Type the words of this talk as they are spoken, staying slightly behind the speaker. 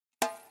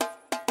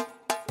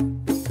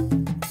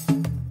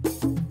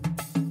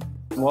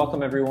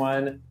Welcome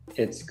everyone.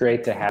 It's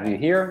great to have you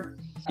here.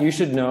 You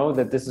should know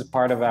that this is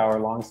part of our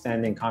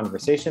long-standing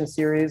conversation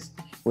series,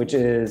 which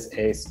is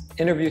an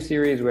interview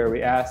series where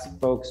we ask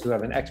folks who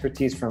have an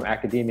expertise from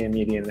academia,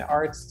 media, and the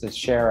arts to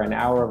share an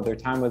hour of their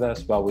time with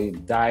us while we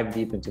dive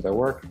deep into their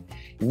work.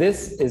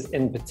 This is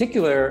in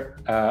particular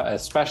a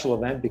special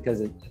event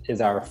because it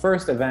is our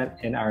first event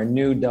in our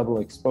new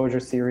double exposure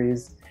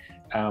series.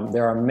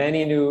 There are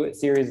many new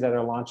series that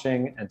are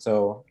launching, and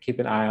so keep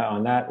an eye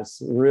on that.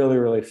 It's really,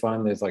 really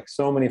fun. There's like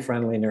so many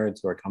friendly nerds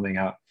who are coming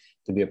out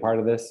to be a part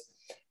of this.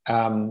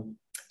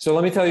 So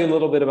let me tell you a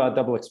little bit about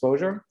double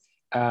exposure.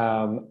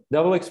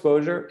 Double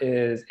exposure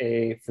is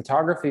a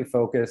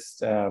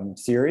photography-focused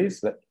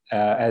series that,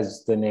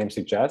 as the name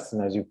suggests,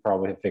 and as you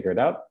probably have figured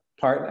out,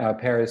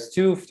 pairs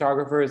two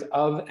photographers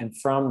of and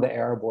from the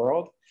Arab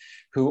world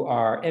who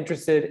are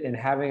interested in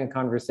having a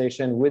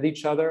conversation with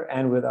each other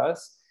and with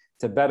us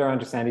to better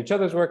understand each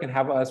other's work and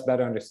have us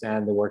better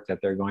understand the work that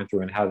they're going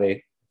through and how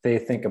they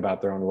think about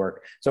their own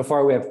work. So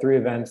far, we have 3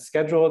 events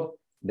scheduled.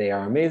 They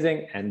are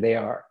amazing, and they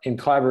are in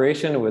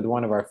collaboration with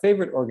one of our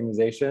favorite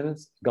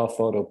organizations, Gulf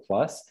Photo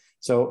Plus.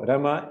 So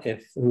Rama,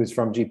 who's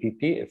from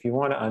GPP, if you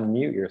want to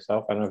unmute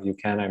yourself, I don't know if you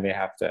can, I may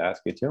have to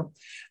ask you to.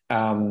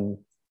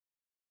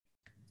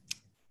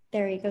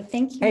 There you go,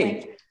 thank you. Hey,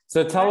 Mike.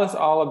 so tell us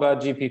all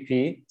about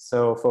GPP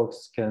so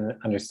folks can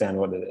understand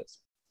what it is.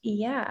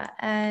 Yeah,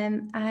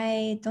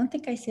 I don't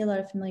think I see a lot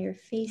of familiar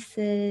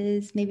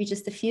faces, maybe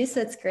just a few,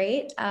 so it's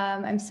great.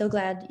 I'm so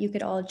glad you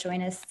could all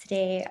join us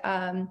today.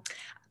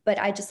 But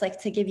I'd just like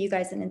to give you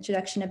guys an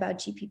introduction about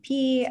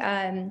GPP.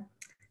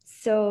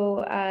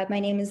 My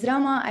name is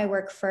Rama. I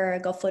work for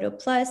Gulf Photo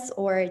Plus,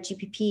 or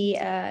GPP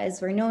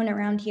as we're known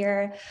around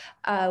here.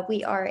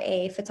 We are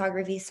a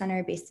photography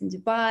center based in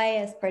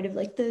Dubai as part of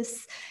like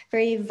this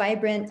very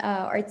vibrant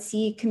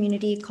artsy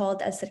community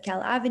called Al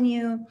Sirkal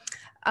Avenue.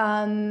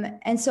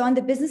 And so on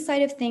the business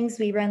side of things,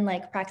 we run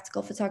like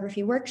practical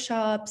photography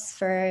workshops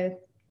for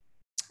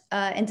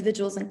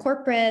individuals and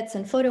corporates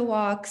and photo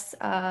walks.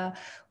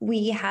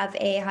 We have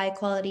a high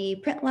quality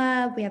print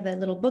lab. We have a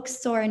little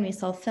bookstore and we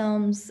sell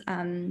films.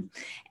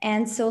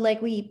 And so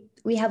like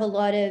we have a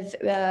lot of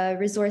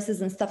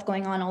resources and stuff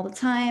going on all the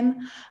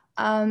time.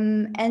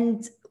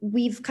 And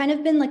we've kind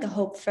of been like a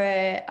hope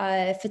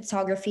for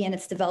photography and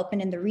its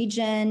development in the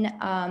region.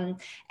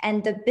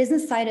 And the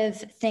business side of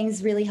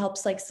things really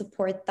helps like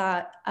support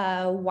that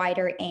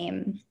wider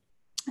aim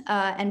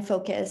and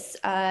focus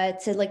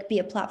to like be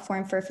a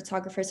platform for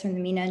photographers from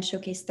the MENA and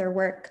showcase their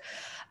work.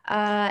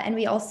 And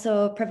we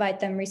also provide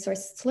them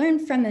resources to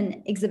learn from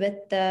and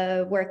exhibit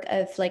the work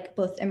of like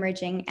both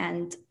emerging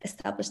and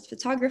established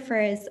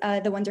photographers.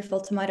 The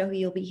wonderful Tamara, who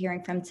you'll be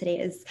hearing from today,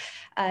 is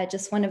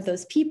just one of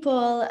those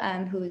people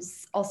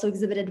who's also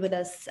exhibited with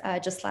us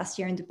just last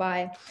year in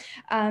Dubai.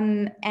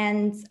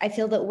 And I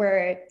feel that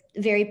we're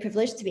very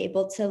privileged to be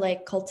able to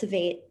like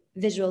cultivate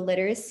visual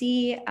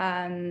literacy,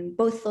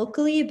 both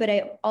locally, but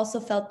I also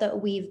felt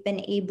that we've been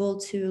able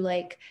to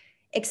like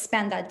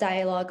expand that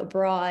dialogue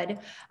abroad,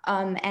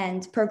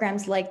 and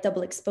programs like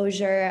Double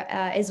Exposure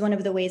is one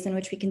of the ways in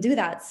which we can do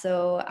that.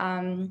 So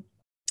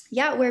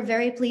yeah, we're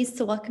very pleased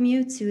to welcome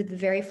you to the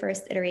very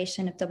first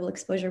iteration of Double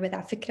Exposure with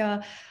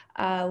Afikra,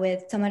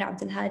 with Tamara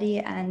Abdul Hadi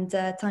and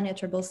Tanya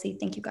Traboulsi.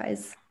 Thank you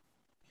guys.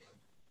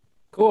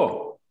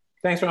 Cool,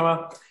 thanks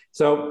Rama.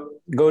 So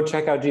go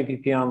check out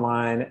GPP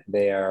online.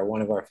 They are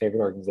one of our favorite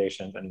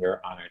organizations and we're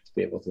honored to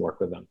be able to work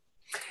with them.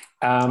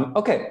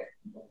 Okay.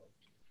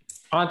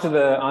 Onto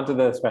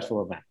the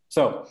special event.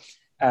 So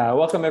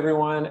welcome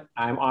everyone.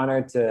 I'm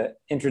honored to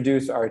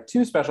introduce our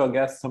 2 special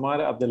guests.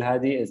 Tamara Abdul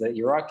Hadi is an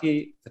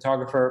Iraqi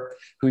photographer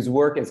whose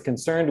work is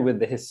concerned with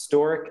the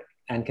historic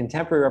and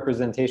contemporary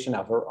representation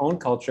of her own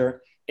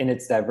culture in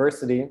its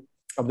diversity.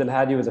 Abdul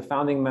Hadi was a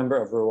founding member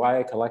of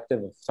Ruwaya Collective,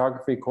 a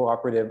photography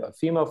cooperative of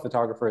female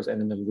photographers in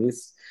the Middle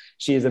East.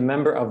 She is a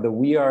member of the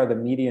We Are the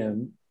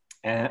Medium,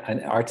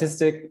 an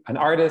artist,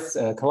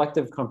 a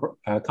collective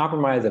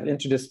compromise of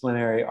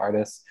interdisciplinary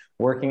artists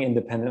working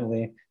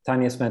independently.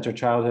 Tanya spent her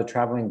childhood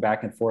traveling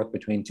back and forth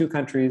between 2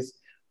 countries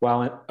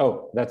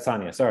oh, that's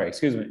Tanya, sorry,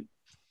 excuse me.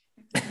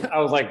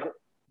 I was like,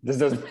 this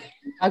doesn't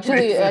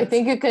actually I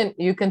think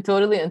you can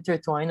totally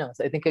intertwine us.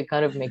 I think it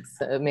kind of makes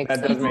sense.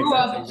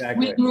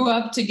 Exactly. We grew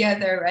up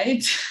together,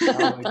 right?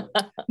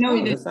 No, we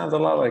didn't. This sounds a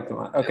lot like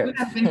Tanya. Okay,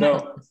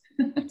 so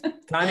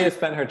Tanya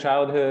spent her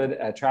childhood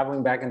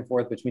traveling back and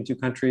forth between 2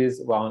 countries.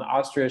 While in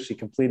Austria, she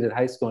completed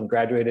high school and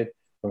graduated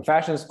from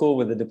fashion school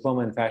with a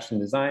diploma in fashion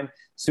design.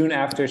 Soon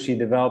after, she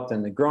developed a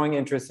growing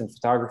interest in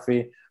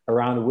photography,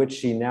 around which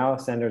she now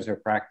centers her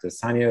practice.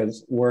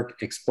 Tanya's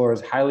work explores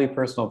highly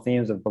personal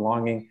themes of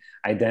belonging,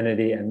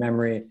 identity, and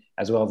memory,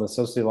 as well as the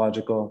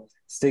sociological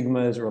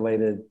stigmas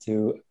related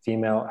to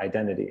female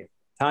identity.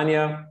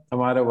 Tanya,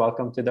 Tamara,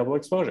 welcome to Double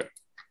Exposure.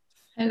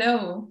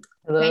 Hello.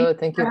 Hello,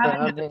 thank you for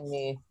having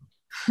me.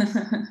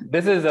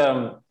 This is,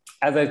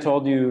 as I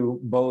told you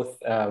both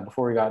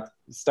before we got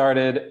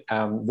started,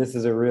 this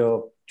is a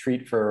real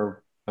treat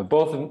for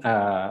both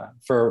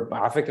for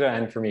Afikra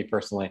and for me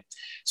personally.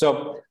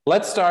 So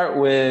let's start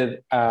with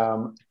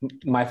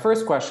my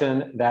first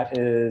question that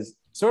is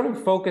sort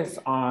of focused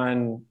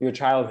on your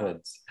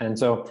childhoods. And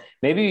so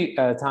maybe,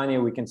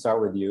 Tanya, we can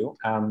start with you.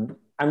 I'm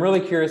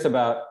really curious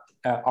about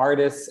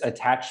artists'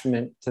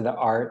 attachment to the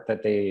art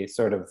that they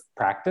sort of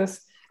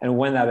practice and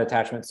when that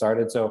attachment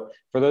started. So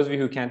for those of you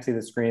who can't see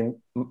the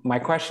screen, my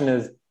question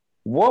is,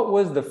 what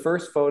was the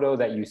first photo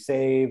that you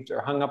saved or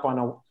hung up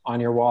on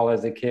your wall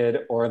as a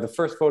kid, or the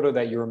first photo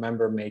that you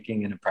remember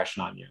making an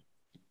impression on you?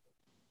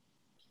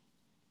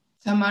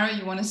 Tamara,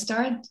 you want to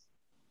start?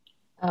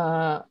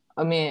 I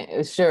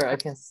mean, sure, I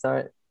can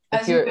start.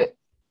 As you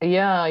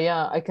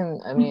Yeah, I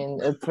can. I mean,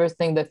 the first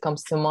thing that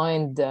comes to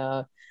mind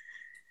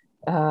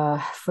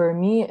for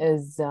me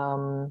is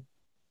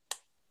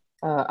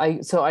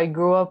I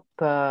grew up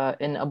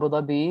in Abu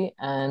Dhabi,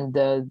 and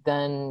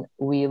then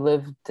we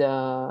moved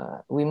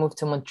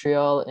to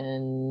Montreal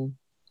in,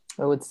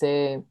 I would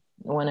say,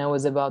 when I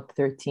was about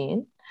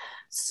 13.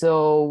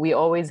 So we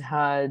always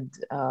had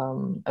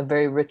a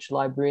very rich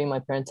library. My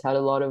parents had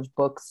a lot of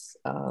books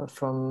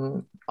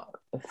from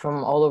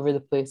all over the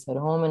place at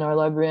home in our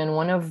library. And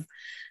one of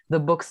the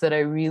books that I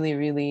really,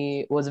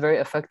 really was very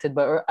affected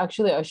by, or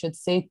actually I should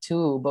say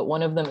two, but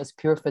one of them is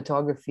pure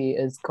photography,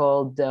 is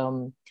called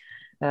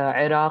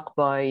Iraq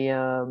by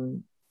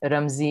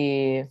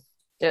Ramzi.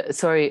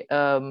 What's his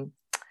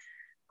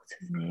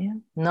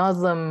name?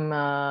 Nazim.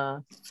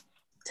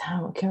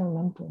 Damn, I can't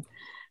remember.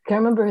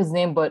 Can't remember his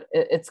name, but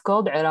it's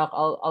called Iraq.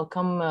 I'll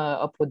come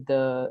up with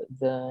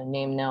the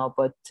name now,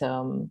 but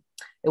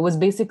it was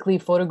basically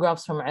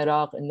photographs from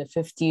Iraq in the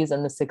 50s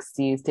and the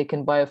 60s,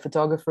 taken by a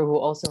photographer who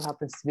also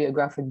happens to be a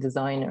graphic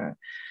designer.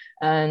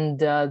 And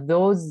that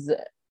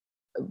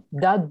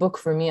book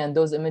for me and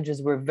those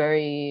images were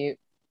very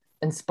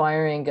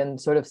inspiring and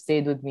sort of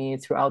stayed with me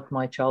throughout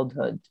my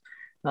childhood.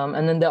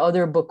 And then the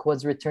other book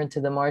was Return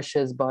to the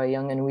Marshes by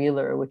Young and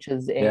Wheeler, which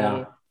is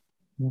a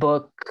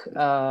book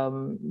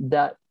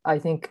that I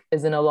think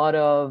is in a lot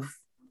of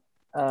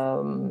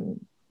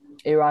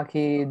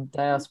Iraqi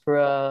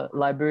diaspora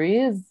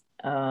libraries.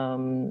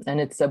 And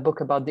it's a book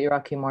about the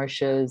Iraqi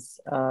marshes,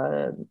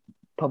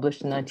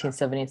 published in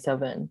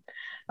 1977.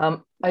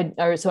 So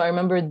I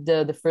remember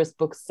the first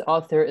book's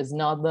author is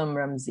Nazim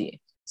Ramzi.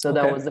 So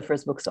that was the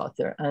first book's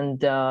author.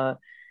 And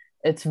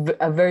it's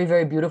a very,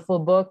 very beautiful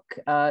book.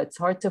 It's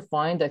hard to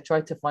find. I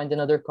tried to find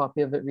another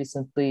copy of it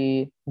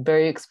recently,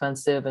 very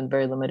expensive and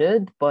very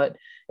limited, but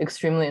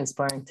extremely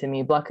inspiring to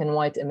me. Black and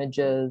white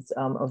images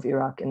of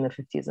Iraq in the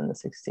 50s and the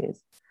 60s.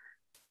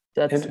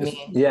 That's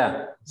me.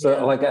 Yeah.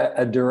 So like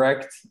a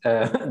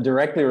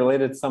directly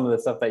related to some of the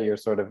stuff that you're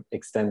sort of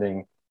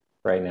extending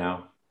right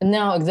now.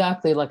 No,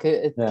 exactly. Like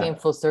it came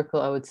full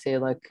circle, I would say.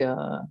 Like,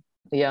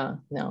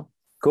 no.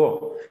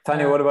 Cool.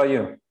 Tanya, what about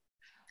you?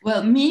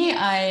 Well, me,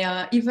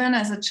 I even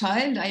as a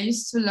child, I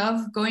used to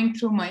love going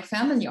through my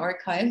family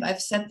archive.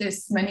 I've said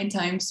this many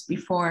times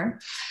before.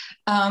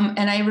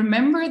 And I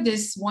remember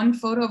this one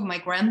photo of my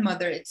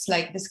grandmother. It's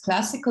like this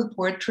classical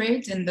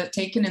portrait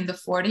taken in the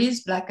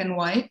 40s, black and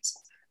white.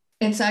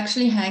 It's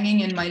actually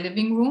hanging in my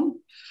living room.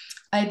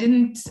 I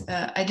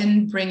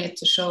didn't bring it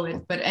to show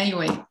it, but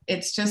anyway,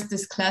 it's just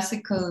this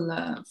classical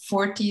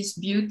 40s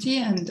beauty.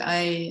 And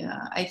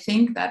I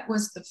think that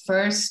was the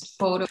first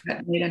photo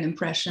that made an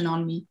impression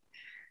on me.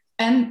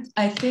 And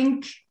I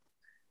think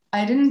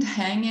I didn't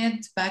hang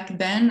it back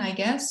then, I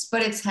guess,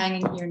 but it's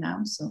hanging here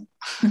now. So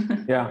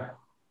yeah.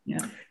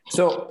 Yeah.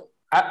 So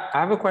I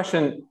have a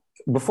question.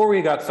 Before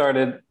we got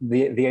started,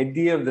 the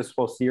idea of this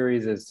whole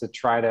series is to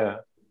try to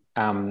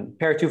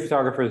pair two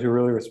photographers who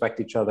really respect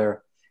each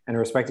other and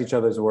respect each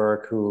other's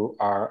work, who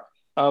are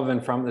of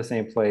and from the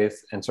same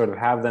place, and sort of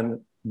have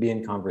them be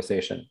in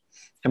conversation.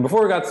 And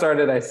before we got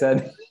started, I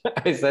said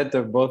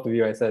to both of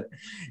you, I said,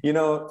 you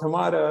know,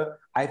 Tamara,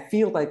 I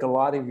feel like a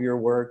lot of your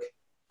work,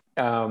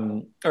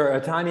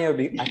 or Tanya,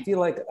 I feel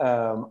like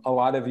a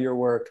lot of your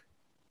work,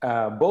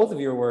 both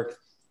of your work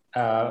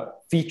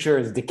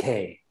features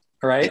decay,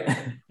 right?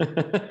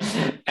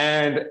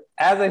 And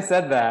as I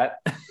said that,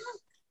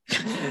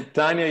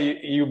 Tanya,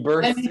 you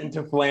burst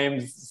into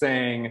flames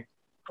saying,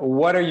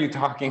 what are you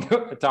talking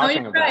about?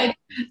 Right.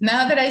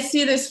 Now that I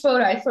see this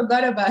photo, I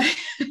forgot about it.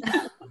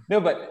 No,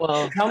 but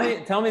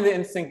tell me the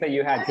instinct that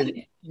you had,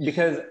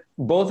 because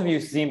both of you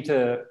seem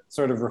to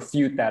sort of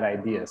refute that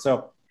idea.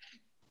 So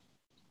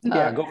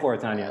yeah, go for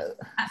it, Tanya.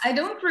 I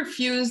don't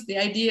refuse the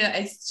idea.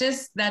 It's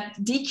just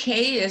that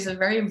decay is a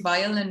very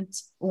violent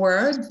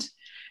word,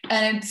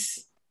 and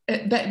it's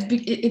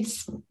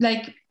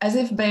like as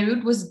if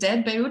Beirut was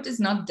dead. Beirut is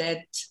not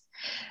dead.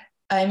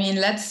 I mean,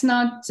 let's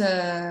not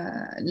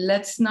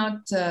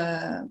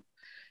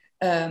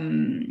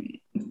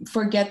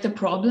forget the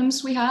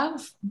problems we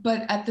have,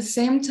 but at the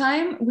same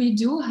time, we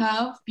do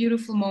have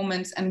beautiful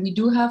moments and we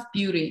do have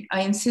beauty.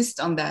 I insist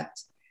on that.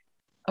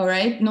 All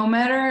right, no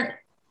matter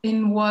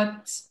in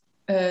what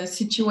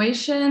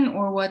situation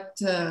or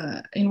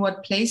in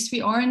what place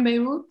we are in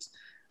Beirut,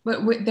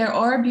 but there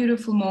are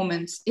beautiful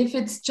moments. If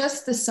it's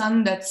just the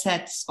sun that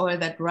sets or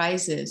that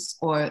rises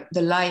or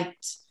the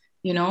light,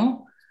 you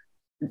know,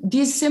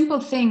 these simple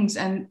things.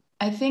 And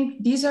I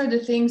think these are the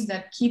things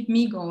that keep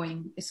me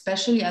going,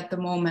 especially at the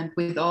moment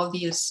with all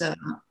these,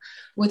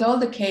 with all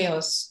the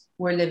chaos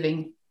we're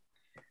living.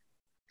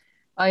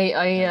 I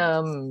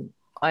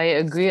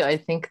agree. I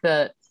think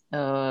that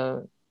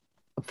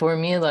for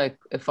me, like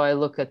if I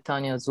look at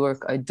Tanya's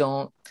work, I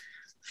don't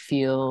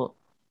feel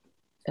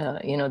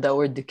you know, that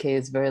word decay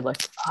is very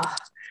like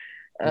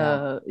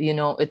you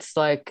know, it's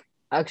like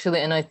actually,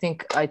 and I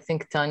think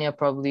Tanya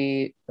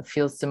probably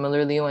feels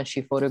similarly when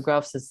she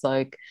photographs. It's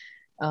like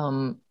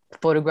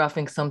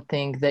photographing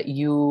something that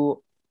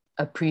you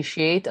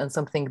appreciate and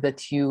something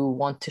that you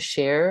want to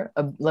share,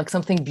 like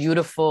something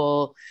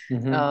beautiful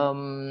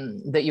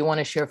that you want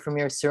to share from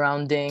your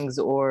surroundings.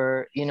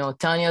 Or, you know,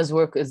 Tanya's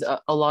work is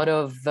a lot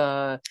of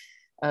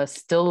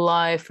still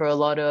life, or a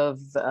lot of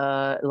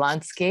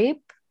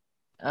landscape.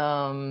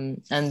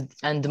 And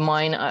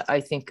mine,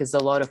 I think, is a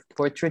lot of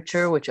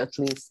portraiture, which at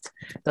least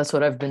that's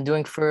what I've been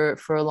doing for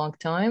a long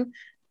time.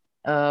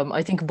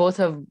 I think both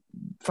have,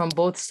 from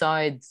both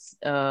sides,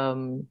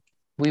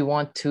 we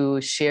want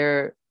to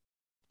share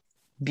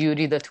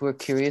beauty that we're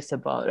curious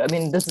about. I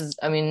mean,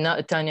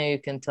 not Tanya, you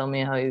can tell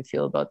me how you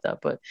feel about that,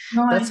 but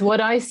No, that's what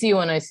I see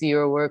when I see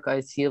your work. I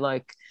see,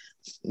 like,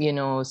 you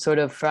know, sort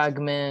of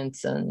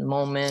fragments and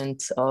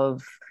moments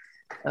of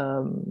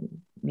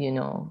you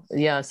know,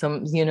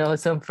 some, you know,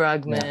 some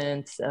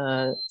fragments,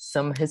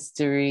 some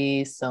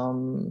history,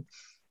 some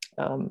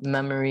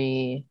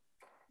memory,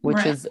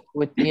 which is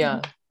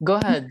go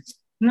ahead.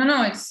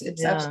 No, it's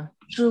absolutely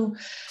true.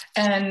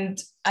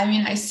 And I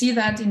mean, I see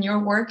that in your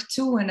work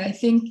too. And I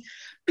think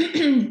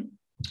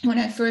when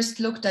I first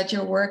looked at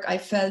your work, I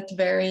felt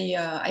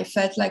I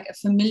felt like a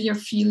familiar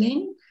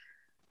feeling,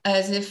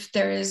 as if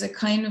there is a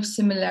kind of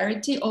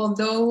similarity,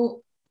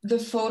 although the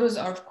photos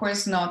are, of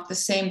course, not the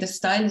same. The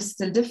style is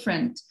still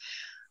different.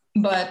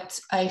 But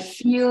I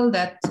feel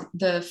that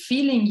the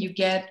feeling you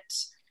get,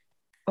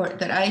 or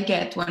that I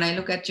get when I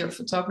look at your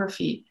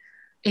photography,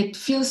 it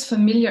feels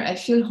familiar. I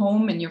feel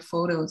home in your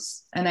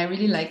photos, and I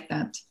really like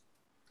that.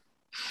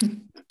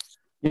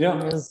 You know,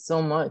 there's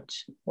so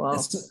much. Wow.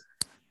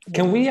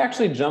 Can we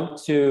actually jump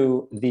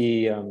to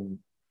the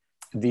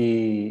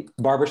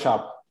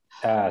barbershop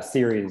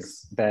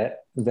series that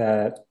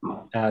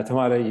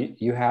Tamara,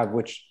 you have,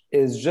 which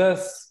is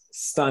just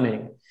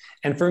stunning.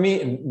 And for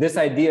me, this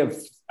idea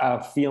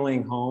of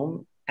feeling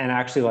home and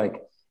actually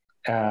like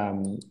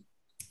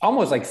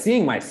almost like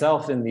seeing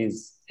myself in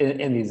these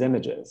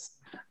images,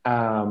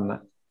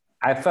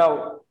 I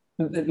felt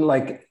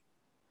like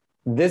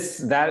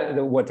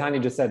what Tanya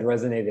just said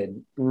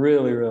resonated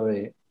really,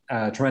 really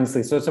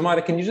tremendously. So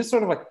Tamara, can you just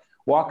sort of like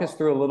walk us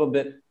through a little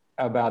bit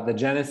about the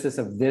genesis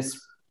of this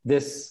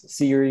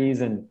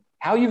series and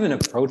how you even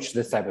approach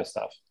this type of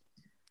stuff?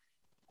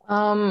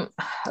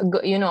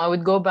 You know, I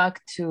would go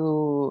back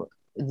to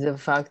the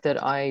fact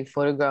that I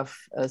photograph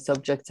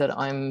subjects that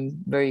I'm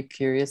very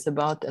curious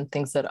about and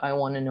things that I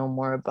want to know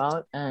more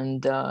about.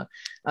 And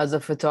as a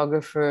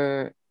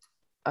photographer,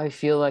 I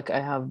feel like I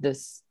have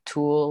this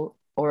tool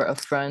or a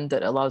friend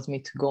that allows me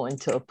to go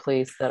into a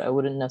place that I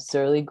wouldn't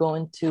necessarily go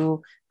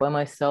into by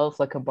myself,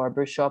 like a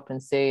barber shop,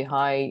 and say,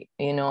 hi,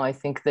 you know, I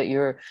think that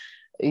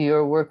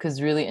your work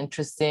is really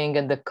interesting,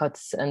 and the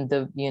cuts and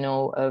the, you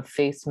know,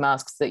 face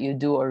masks that you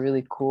do are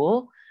really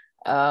cool.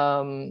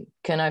 Can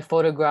I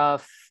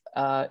photograph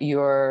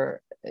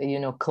your, you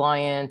know,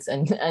 clients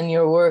and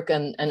your work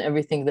and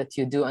everything that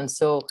you do? And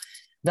so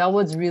that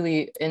was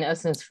really, in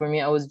essence, for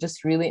me, I was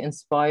just really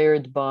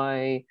inspired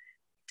by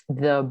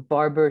the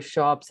barber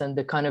shops and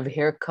the kind of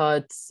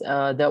haircuts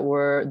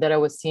that I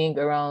was seeing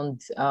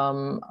around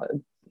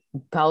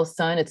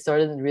Palestine. It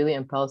started really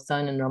in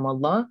Palestine, in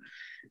Ramallah.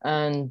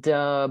 And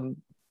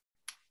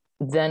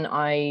then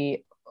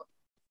I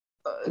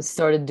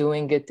started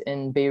doing it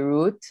in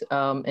Beirut,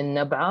 in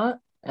Nab'a.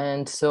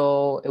 And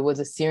so it was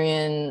a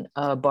Syrian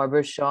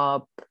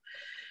barbershop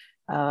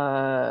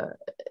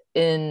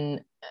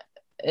in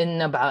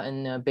Nab'a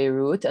in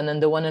Beirut, and then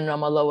the one in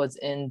Ramallah was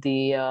in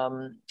the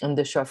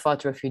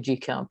Shafat refugee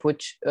camp,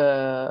 which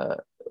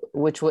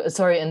was,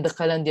 sorry, in the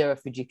Qalandia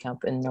refugee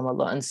camp in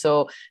Ramallah. And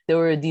so there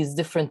were these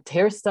different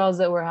hairstyles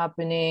that were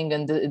happening,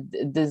 and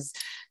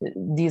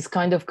these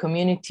kind of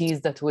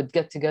communities that would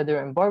get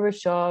together in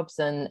barbershops,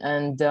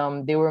 and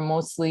they were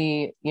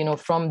mostly, you know,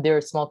 from their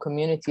small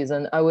communities.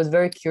 And I was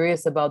very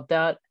curious about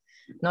that,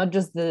 not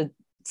just the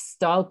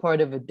style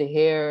part of it, the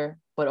hair,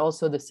 but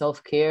also the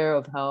self-care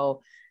of how,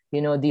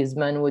 you know, these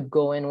men would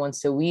go in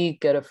once a week,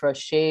 get a fresh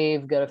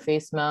shave, get a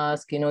face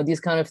mask, you know, these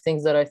kind of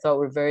things that I thought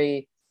were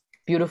very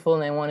beautiful,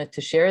 and I wanted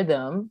to share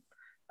them.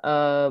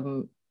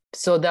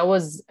 So that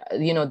was,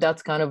 you know,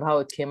 that's kind of how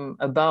it came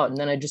about. And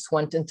then I just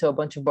went into a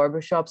bunch of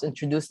barbershops,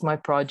 introduced my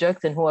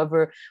project, and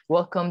whoever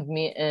welcomed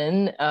me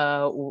in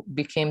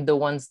became the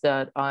ones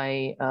that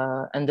I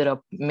ended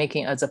up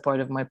making as a part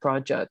of my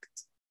project.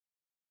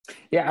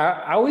 Yeah,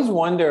 I always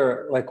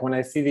wonder, like, when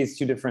I see these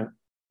two different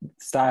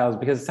styles,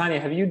 because Tanya,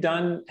 have you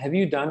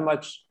done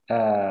much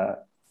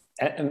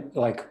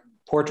like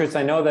portraits?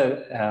 I know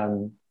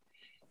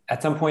that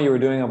at some point you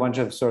were doing a bunch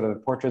of sort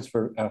of portraits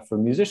for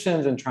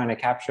musicians and trying to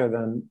capture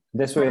them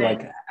this way. Right.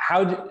 Like,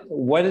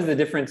 what is the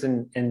difference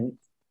in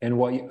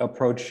what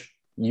approach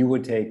you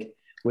would take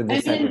with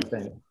this type of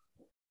thing?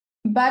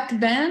 Back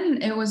then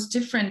it was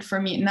different for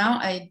me. Now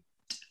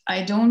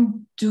I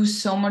don't do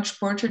so much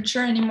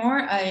portraiture anymore.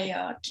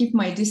 I keep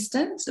my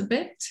distance a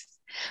bit.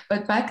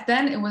 But back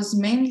then it was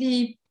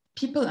mainly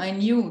people I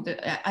knew.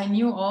 I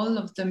knew all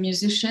of the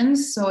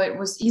musicians, so it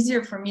was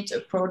easier for me to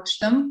approach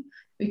them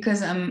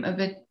because I'm a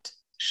bit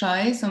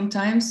shy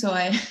sometimes. So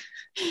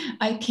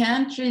I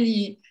can't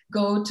really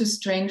go to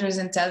strangers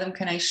and tell them,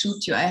 can I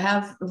shoot you? I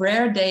have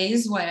rare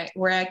days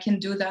where I can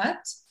do that,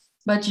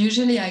 but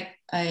usually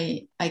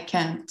I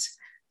can't.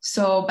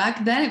 So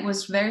back then it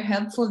was very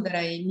helpful that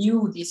I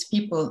knew these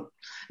people,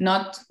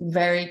 not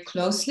very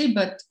closely,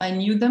 but I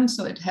knew them,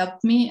 so it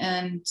helped me,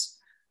 and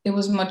it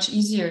was much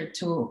easier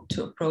to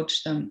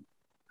approach them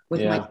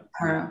with my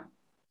camera.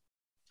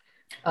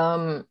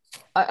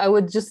 I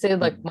would just say,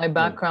 like, my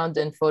background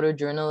in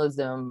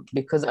photojournalism,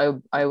 because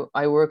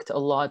I worked a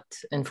lot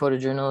in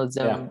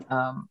photojournalism,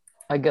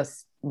 I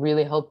guess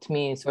really helped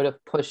me sort of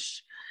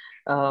push,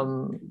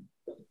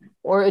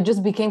 or it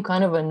just became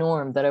kind of a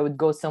norm that I would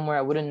go somewhere,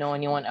 I wouldn't know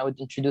anyone, I would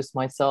introduce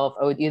myself,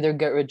 I would either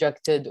get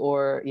rejected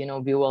or, you know,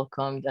 be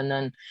welcomed, and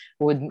then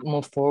would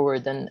move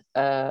forward. And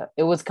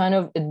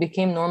it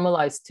became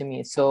normalized to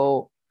me.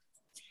 So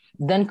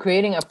then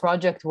creating a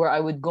project where I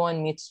would go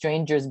and meet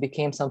strangers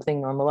became something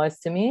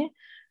normalized to me.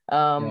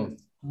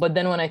 But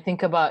then when I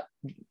think about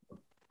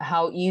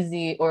how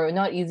easy, or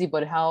not easy,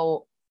 but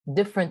how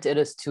different it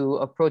is to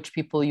approach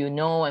people you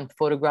know and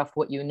photograph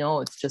what you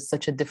know, it's just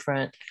such a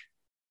different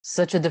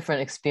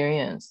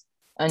experience.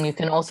 And you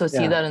can also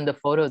see that in the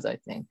photos, I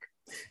think.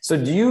 So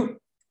do you,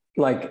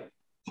 like,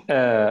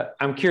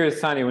 I'm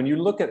curious, Tanya, when you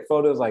look at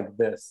photos like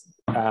this,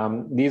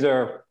 these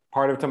are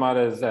part of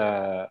Tamara's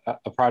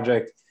a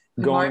project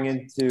going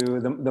into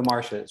the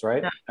marshes,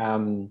 right?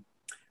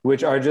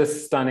 Which are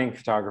just stunning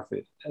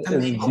photography.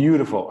 It's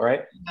beautiful,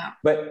 right? Yeah.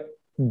 But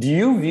do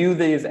you view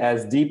these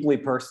as deeply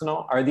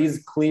personal? Are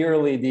these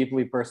clearly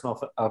deeply personal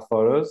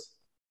photos?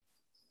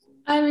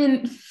 I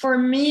mean, for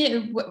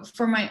me,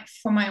 from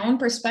my own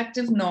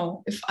perspective,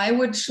 no. If I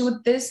would shoot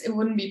this, it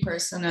wouldn't be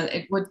personal.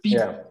 It would be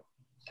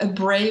a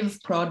brave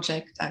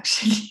project,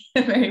 actually,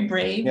 very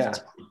brave. Yeah.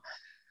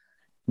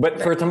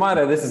 But for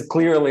Tamara, this is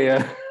clearly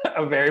a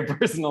very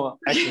personal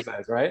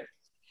exercise, right?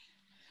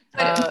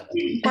 But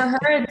for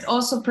her, it's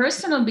also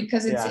personal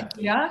because it's in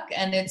Iraq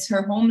and it's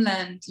her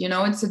homeland. You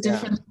know, it's a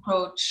different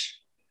approach.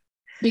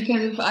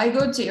 Because if I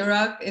go to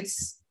Iraq,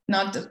 it's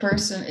not a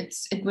person.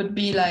 It would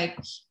be like,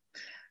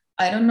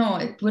 I don't know,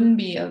 it wouldn't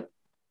be a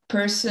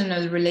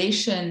personal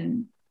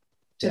relation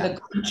to the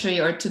country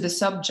or to the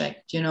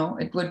subject, you know.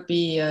 It would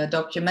be a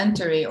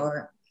documentary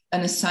or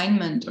an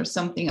assignment or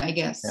something, I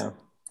guess. Yeah.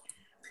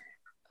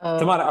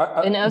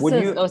 Tamara, in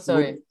essence,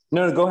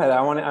 no, go ahead.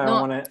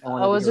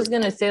 I was just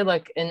gonna say,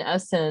 like, in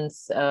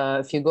essence,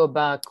 if you go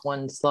back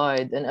one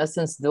slide, in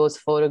essence, those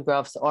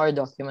photographs are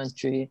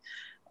documentary.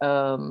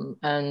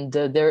 And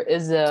there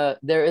is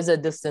a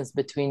distance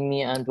between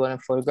me and what I'm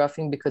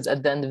photographing, because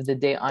at the end of the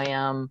day, I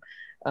am,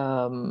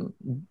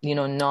 you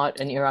know, not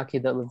an Iraqi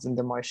that lives in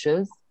the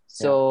marshes.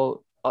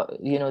 So,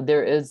 you know,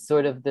 there is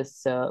sort of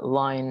this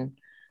line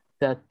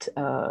that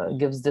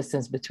gives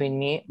distance between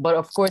me. But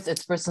of course,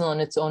 it's personal in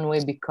its own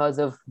way because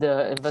of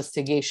the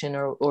investigation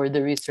or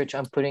the research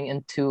I'm putting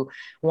into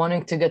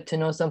wanting to get to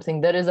know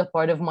something that is a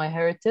part of my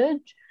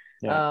heritage.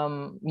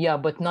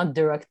 But not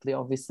directly,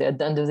 obviously. At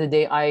the end of the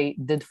day, I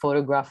did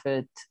photograph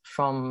it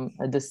from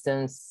a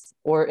distance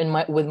or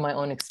with my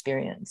own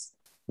experience.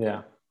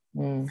 Yeah.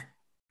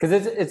 Because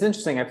it's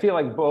interesting. I feel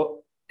like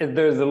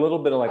there's a little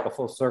bit of like a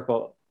full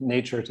circle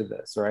nature to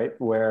this, right?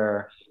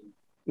 Where,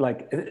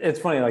 like, it's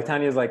funny, like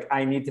Tanya's like,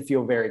 I need to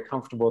feel very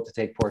comfortable to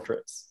take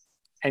portraits.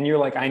 And you're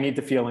like, I need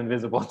to feel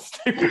invisible to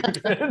take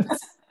portraits.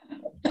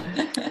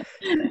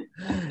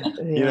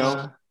 You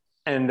know?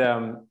 And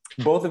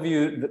both of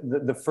you,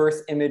 the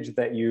first image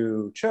that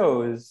you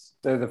chose,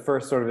 the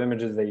first sort of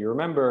images that you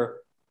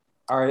remember,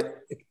 are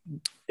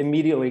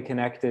immediately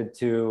connected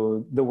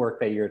to the work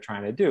that you're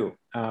trying to do.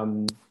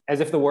 As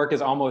if the work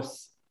is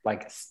almost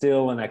like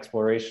still an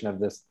exploration of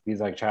these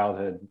like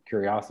childhood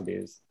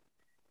curiosities.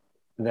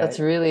 That's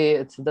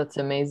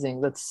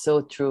amazing. That's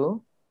so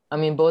true. I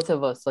mean, both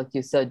of us, like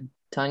you said,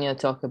 Tanya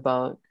talked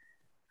about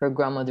her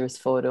grandmother's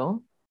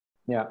photo.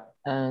 Yeah.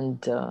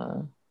 And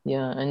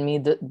and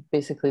me,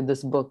 basically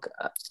this book,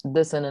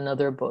 this and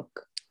another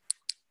book.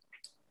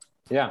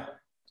 Yeah.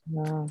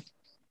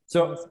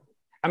 So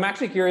I'm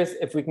actually curious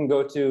if we can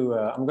go to,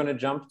 I'm going to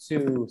jump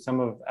to some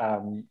of,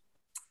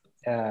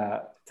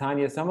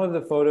 Tanya, some of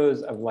the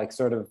photos of like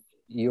sort of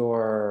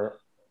your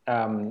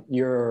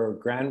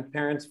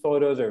grandparents'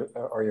 photos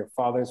or your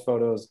father's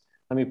photos.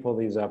 Let me pull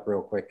these up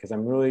real quick because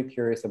I'm really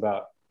curious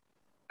about.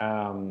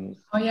 My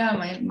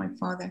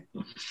father.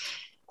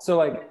 So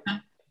like,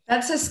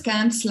 That's a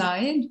scan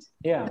slide.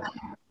 Yeah.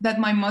 That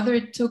my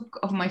mother took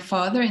of my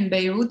father in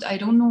Beirut. I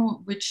don't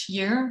know which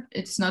year.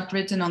 It's not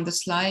written on the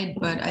slide,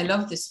 but I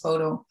love this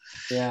photo.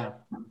 Yeah.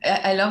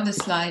 I love the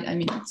slide. I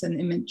mean, it's an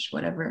image,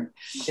 whatever.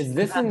 Is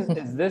this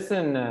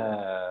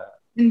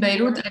in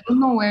Beirut? I don't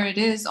know where it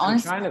is.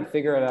 Honestly, I'm trying to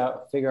figure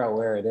out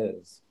where it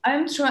is.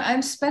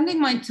 I'm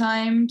spending my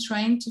time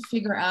trying to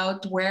figure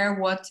out where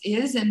what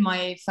is in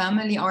my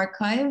family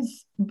archive,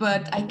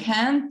 but I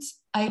can't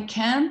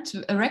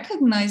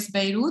recognize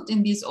Beirut in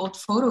these old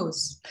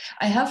photos.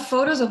 I have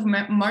photos of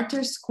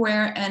Martyr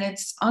Square and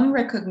it's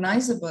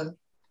unrecognizable.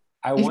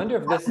 I wonder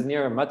if this is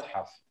near a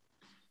madhaf.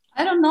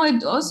 I don't know.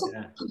 It also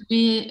could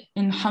be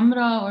in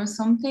Hamra or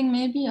something,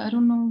 maybe. I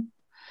don't know.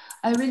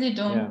 I really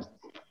don't.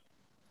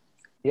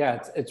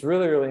 Yeah, it's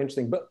really, really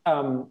interesting. But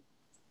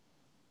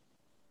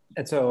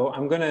and so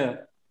I'm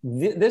gonna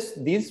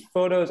these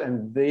photos and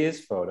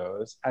these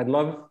photos. I'd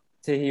love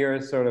to hear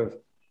sort of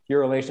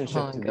your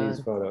relationship to these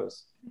photos.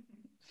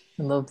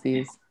 I love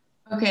these.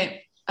 Okay.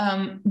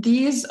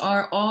 These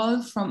are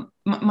all from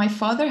my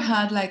father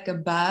had like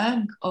a bag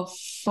of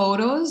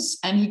photos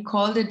and he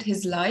called it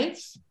his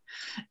life.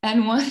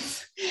 And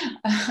once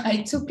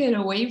I took it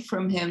away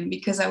from him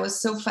because I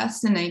was so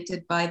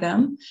fascinated by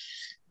them.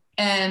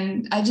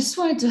 And I just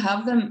wanted to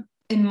have them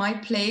in my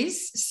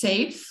place,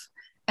 safe.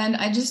 And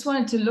I just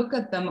wanted to look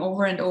at them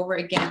over and over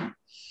again.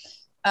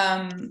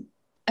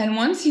 And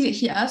once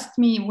he asked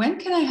me, when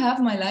can I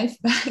have my life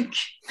back?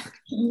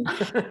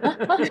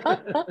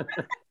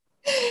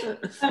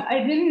 I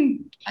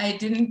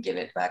didn't give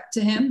it back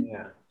to him.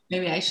 Yeah.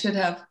 Maybe I should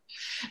have.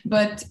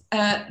 But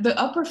the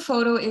upper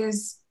photo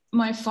is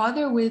my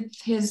father with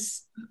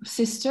his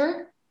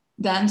sister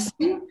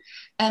dancing.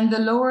 And the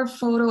lower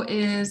photo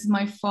is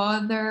my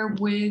father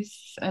with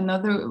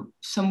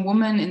some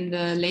woman in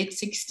the late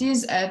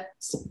 60s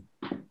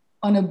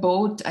on a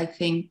boat, I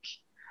think.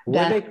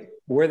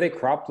 Were they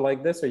cropped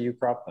like this or you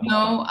cropped them?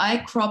 No, I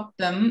cropped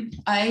them.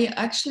 I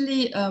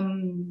actually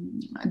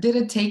did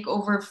a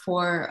takeover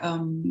for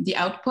The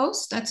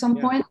Outpost at some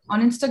point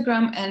on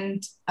Instagram,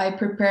 and I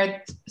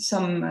prepared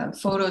some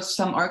photos,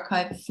 some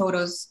archive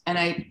photos, and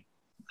I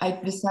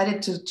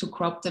decided to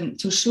crop them,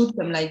 to shoot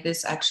them like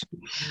this,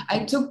 actually.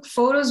 I took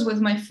photos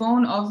with my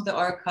phone of the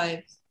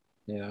archive.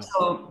 Yeah.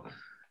 So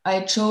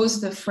I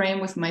chose the frame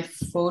with my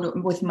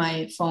phone,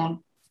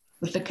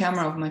 with the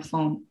camera of my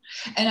phone.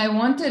 And I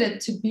wanted it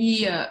to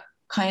be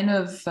kind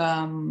of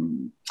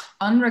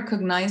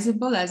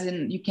unrecognizable, as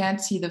in you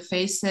can't see the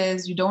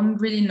faces, you don't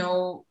really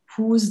know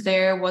who's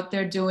there, what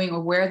they're doing,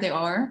 or where they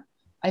are.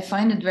 I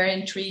find it very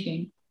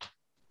intriguing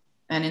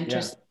and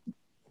interesting.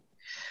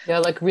 Yeah,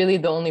 like really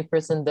the only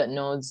person that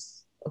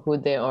knows who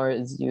they are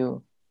is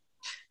you.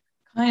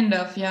 Kind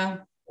of,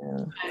 yeah.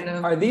 Kind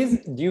of.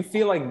 Do you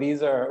feel like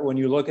these are, when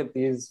you look at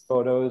these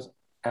photos,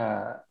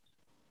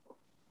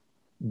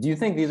 do you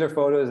think these are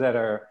photos that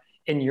are,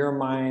 in your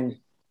mind,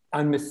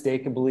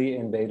 unmistakably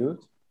in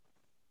Beirut?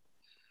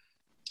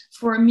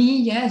 For me,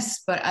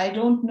 yes, but I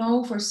don't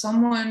know for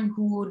someone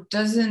who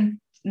doesn't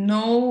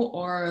know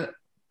or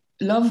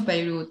love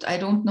Beirut. I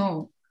don't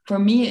know. For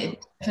me,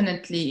 it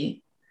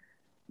definitely.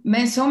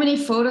 So many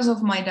photos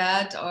of my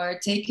dad are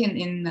taken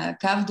in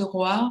Cave de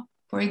Roi,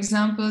 for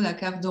example, La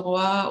Cave de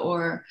Roi,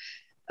 or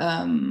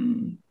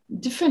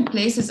different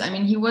places. I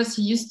mean, he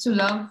used to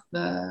love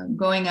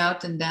going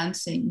out and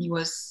dancing. He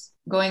was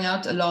going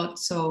out a lot,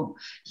 so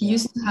he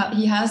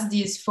has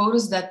these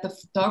photos that the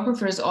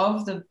photographers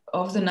of the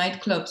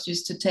nightclubs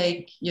used to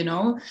take,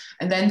 and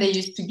then they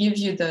used to give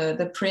you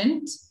the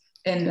print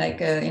in like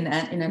in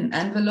an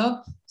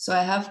envelope. So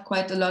I have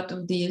quite a lot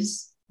of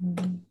these,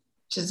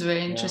 which is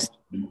very interesting.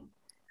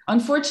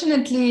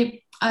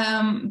 Unfortunately,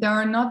 there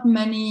are not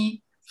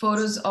many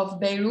photos of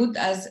Beirut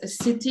as a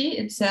city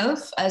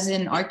itself, as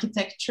in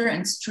architecture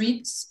and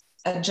streets,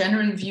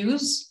 general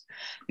views,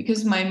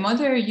 because my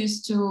mother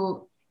used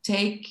to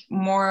take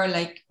more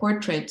like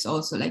portraits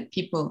also, like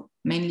people,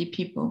 mainly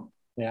people.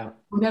 Yeah.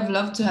 Would have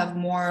loved to have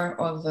more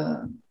of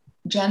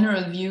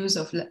general views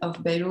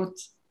of Beirut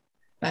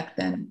back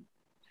then.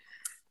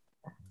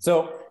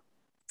 So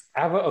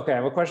I have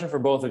a question for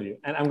both of you,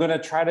 and I'm going to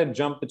try to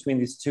jump between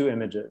these two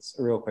images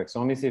real quick. So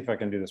let me see if I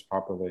can do this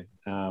properly.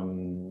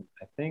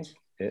 I think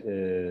it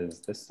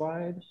is this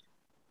slide.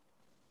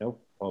 Nope.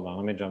 Hold on.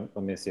 Let me jump.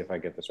 Let me see if I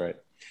get this right.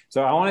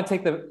 So I want to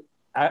take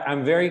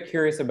I'm very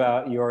curious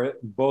about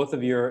both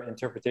of your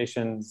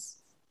interpretations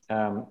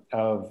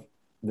of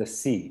the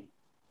sea.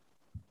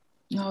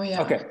 Oh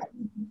yeah. Okay.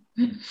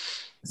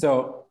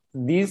 So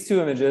these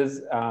two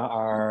images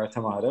are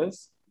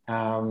Tamara's.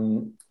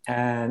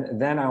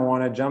 And then I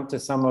want to jump to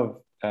some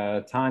of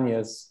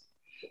Tanya's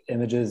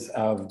images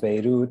of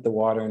Beirut, the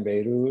water in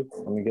Beirut.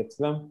 Let me get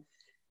to them.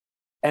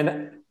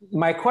 And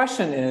my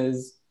question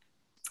is,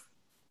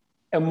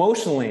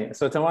 emotionally,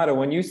 so Tamara,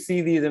 when you see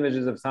these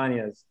images of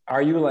Tanya's,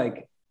 are you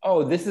like,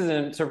 oh, this is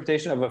an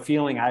interpretation of a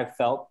feeling I've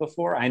felt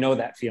before? I know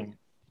that feeling.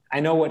 I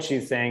know what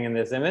she's saying in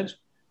this image.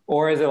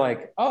 Or is it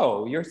like,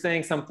 oh, you're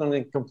saying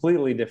something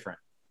completely different?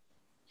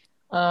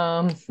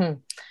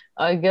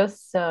 I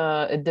guess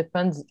it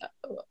depends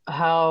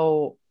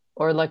how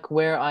or like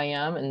where I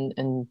am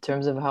in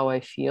terms of how I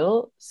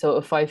feel. So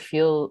if I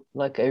feel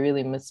like I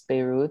really miss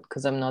Beirut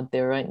because I'm not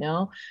there right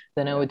now,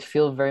 then I would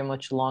feel very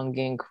much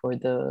longing for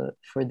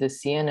the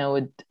sea, and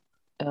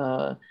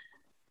uh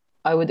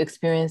I would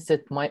experience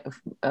it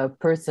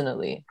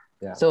personally.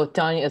 Yeah. So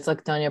Tanya, it's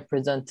like Tanya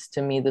presents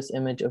to me this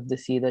image of the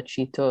sea that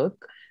she took.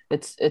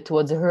 It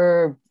was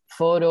her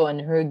photo and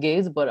her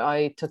gaze, but I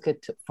took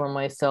it for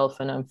myself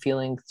and I'm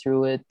feeling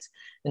through it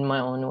in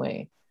my own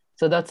way.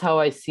 So that's how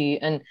I see,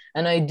 and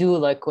I do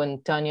like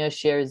when Tanya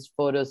shares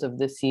photos of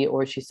the sea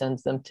or she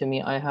sends them to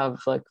me, I have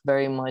like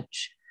very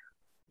much,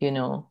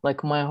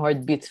 like my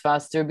heart beats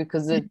faster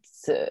because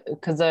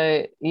because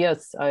I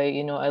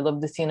love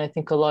the sea, and I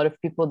think a lot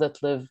of people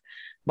that live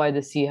by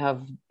the sea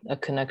have a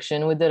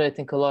connection with it. I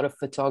think a lot of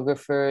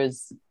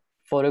photographers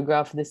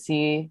photograph the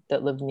sea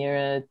that live near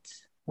it.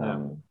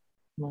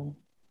 Well,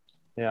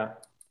 Yeah.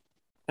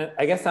 And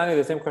I guess, Tanya,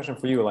 the same question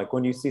for you. Like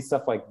when you see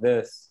stuff like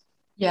this.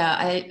 Yeah,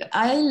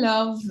 I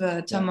love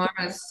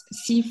Tamara's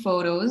sea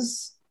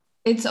photos.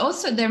 It's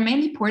also, they're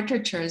mainly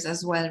portraitures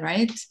as well,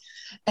 right?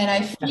 And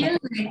I feel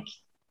like,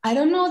 I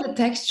don't know, the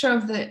texture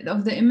of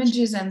the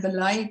images and the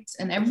light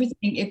and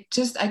everything. It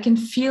just, I can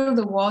feel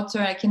the water.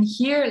 I can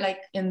hear,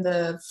 like in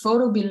the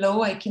photo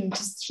below, I can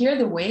just hear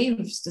the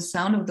waves, the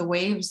sound of the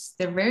waves.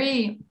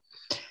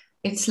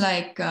 It's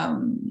like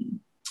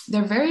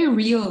they're very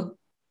real,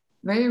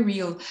 very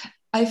real.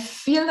 I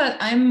feel that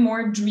I'm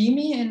more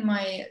dreamy in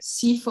my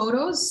sea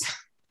photos,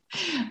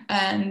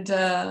 and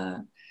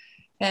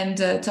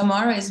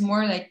Tamara is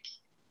more like,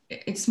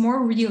 it's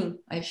more real.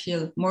 I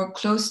feel more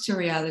close to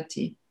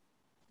reality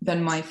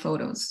than my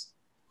photos,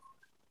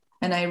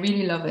 and I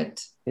really love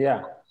it.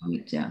 Yeah.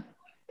 Yeah.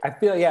 I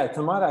feel,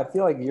 Tamara, I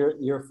feel like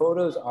your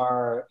photos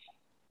are,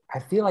 I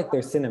feel like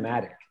they're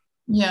cinematic.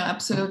 Yeah,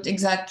 absolutely,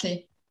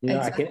 exactly.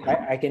 Exactly.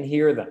 I can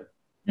hear them.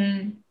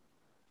 Mm.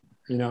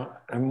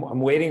 I'm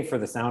waiting for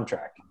the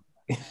soundtrack.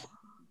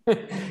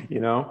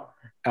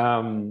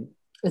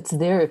 it's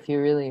there if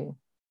you really,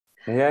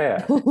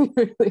 yeah.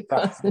 really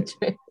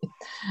concentrate.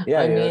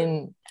 Yeah, I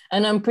mean,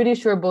 and I'm pretty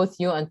sure both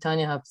you and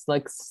Tanya have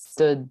like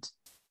stood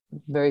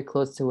very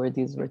close to where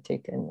these were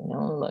taken,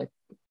 like,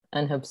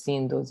 and have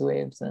seen those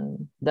waves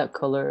and that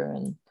color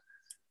and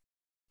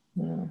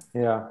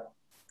yeah.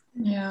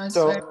 It's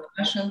very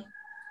special.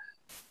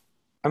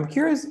 I'm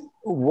curious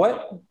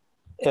what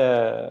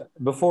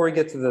before we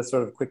get to the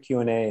sort of quick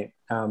Q&A,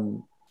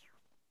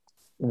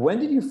 when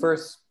did you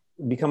first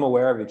become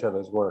aware of each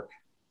other's work?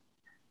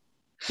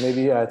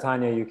 Maybe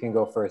Tanya, you can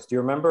go first. Do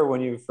you remember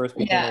when you first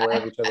became aware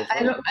of each other's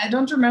work? I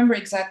don't remember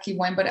exactly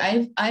when, but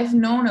I've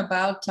known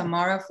about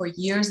Tamara for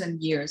years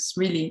and years,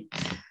 really,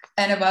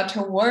 and about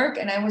her work,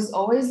 and I was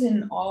always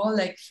in awe,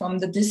 like from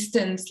the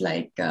distance,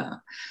 like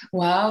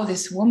wow,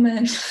 this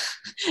woman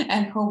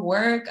and her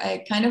work.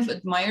 I kind of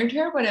admired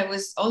her, but I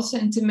was also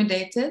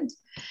intimidated.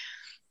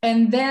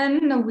 And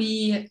then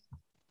we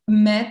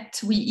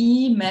met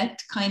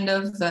kind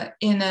of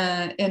in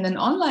an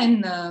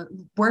online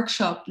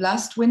workshop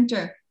last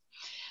winter,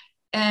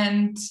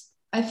 and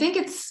I think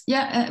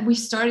we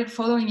started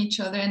following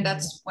each other, and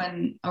that's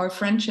when our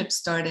friendship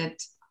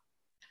started.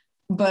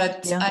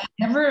 But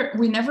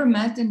we never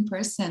met in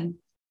person.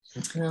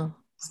 No,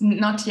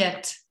 not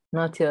yet.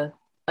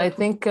 I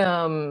think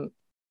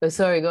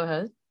sorry, go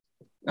ahead.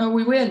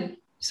 We will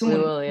soon. We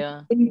will,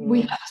 yeah.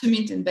 We have to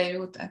meet in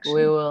Beirut, actually.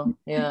 We will,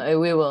 yeah,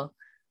 we will.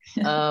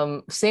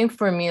 Same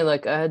for me.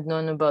 Like I had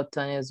known about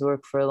Tanya's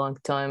work for a long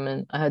time,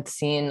 and I had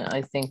seen,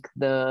 I think,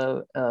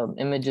 the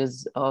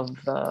images of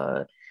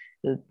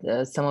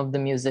some of the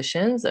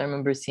musicians. I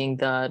remember seeing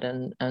that,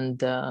 and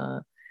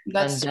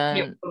that's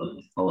then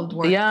old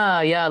work.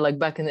 Yeah, like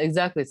back in,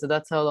 exactly. So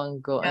that's how long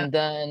ago. Yeah. And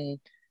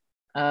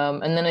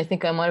then I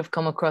think I might have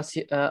come across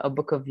a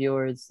book of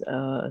yours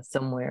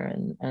somewhere,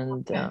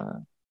 and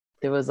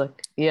there was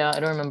like, I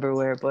don't remember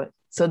where, but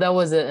so that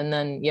was it. And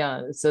then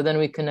so then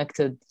we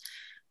connected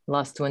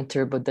last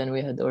winter, but then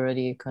we had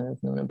already kind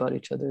of known about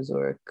each other's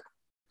work.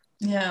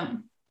 Yeah.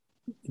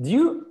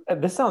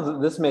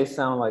 This may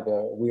sound like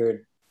a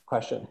weird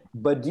question,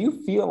 but do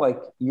you feel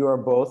like you are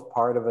both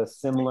part of a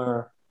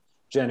similar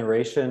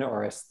generation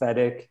or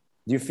aesthetic?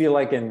 Do you feel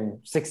like in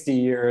 60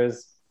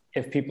 years,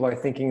 if people are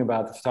thinking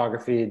about the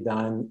photography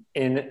done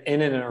in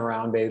and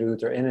around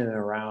Beirut or in and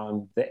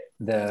around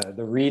the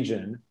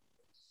region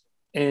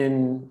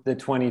in the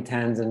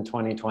 2010s and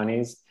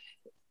 2020s,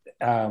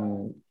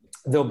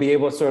 they'll be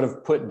able to sort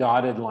of put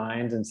dotted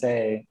lines and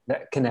say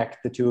that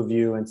connect the two of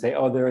you and say,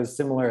 oh, there is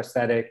similar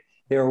aesthetic.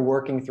 They were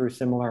working through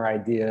similar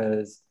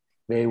ideas.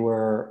 They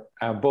were,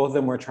 both of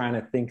them were trying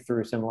to think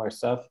through similar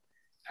stuff.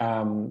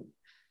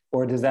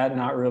 Or does that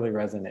not really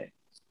resonate?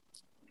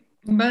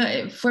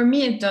 But for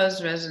me, it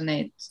does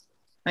resonate.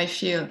 I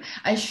feel,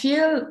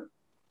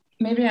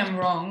 maybe I'm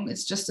wrong.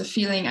 It's just a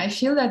feeling. I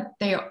feel that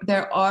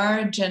there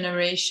are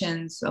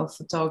generations of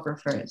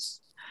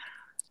photographers,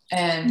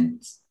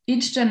 and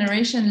each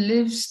generation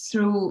lives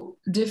through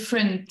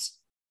different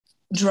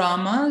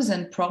dramas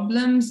and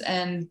problems,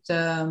 and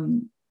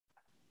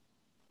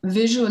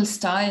visual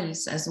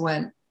styles as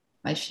well,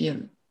 I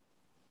feel.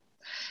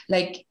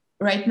 Like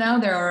right now,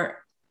 there are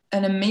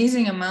an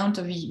amazing amount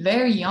of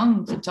very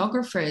young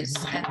photographers,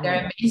 and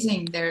they're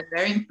amazing. They're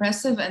very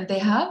impressive, and they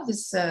have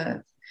this,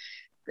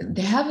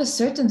 they have a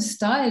certain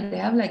style. They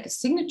have like a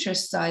signature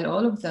style,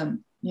 all of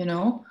them, you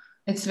know?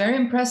 It's very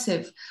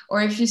impressive.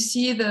 Or if you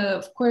see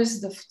of course,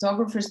 the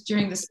photographers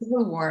during the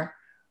Civil War,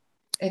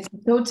 it's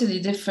a totally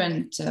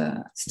different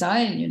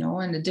style, you know,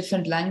 and a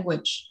different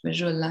language,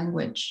 visual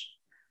language.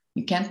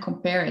 You can't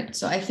compare it.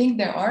 So I think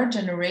there are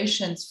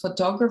generations,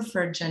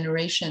 photographer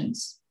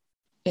generations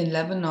in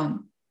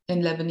Lebanon,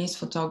 in Lebanese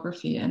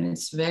photography, and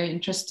it's very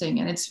interesting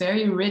and it's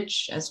very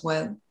rich as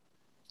well.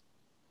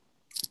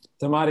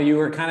 Tamara, you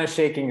were kind of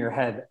shaking your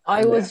head.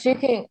 I was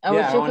shaking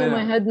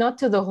my head, not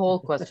to the whole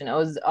question.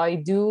 I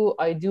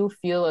do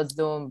feel as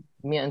though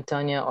me and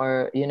Tanya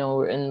are, you know,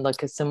 we're in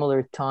like a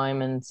similar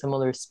time and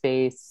similar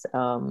space.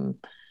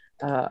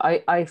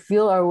 I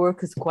feel our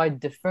work is quite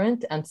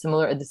different and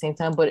similar at the same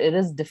time, but it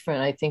is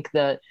different. I think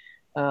that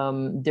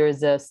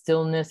there's a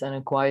stillness and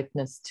a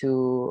quietness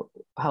to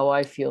how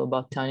I feel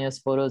about Tanya's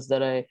photos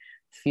that I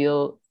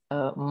feel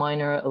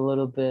mine are a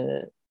little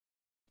bit,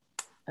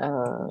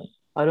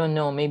 I don't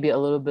know, maybe a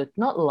little bit,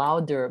 not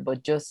louder,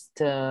 but just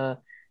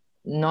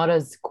not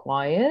as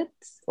quiet.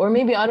 Or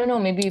maybe, I don't know,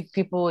 maybe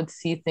people would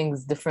see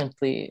things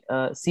differently,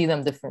 see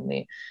them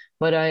differently.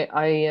 But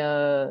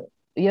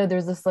yeah,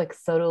 there's this like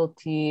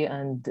subtlety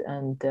and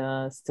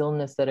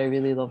stillness that I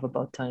really love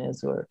about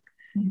Tanya's work,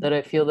 that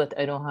I feel that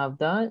I don't have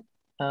that.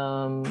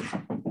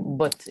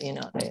 But you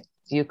know,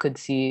 you could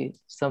see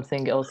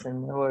something else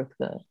in my work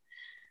that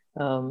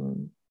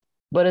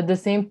but at the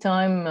same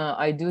time,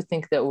 I do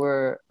think that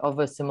we're of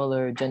a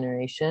similar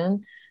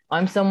generation.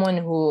 I'm someone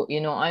who,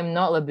 you know, I'm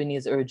not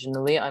Lebanese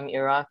originally, I'm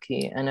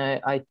Iraqi, and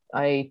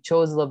I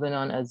chose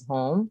Lebanon as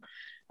home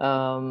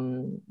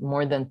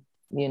more than,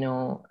 you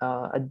know,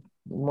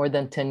 more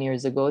than 10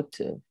 years ago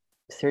to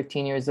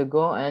 13 years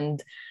ago.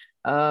 And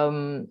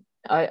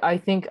I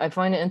think I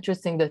find it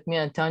interesting that me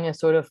and Tanya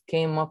sort of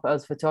came up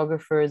as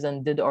photographers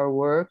and did our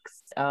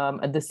works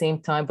at the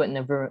same time, but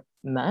never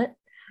met.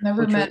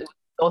 Never met.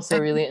 Also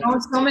really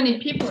interesting. So many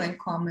people in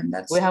common.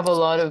 We have a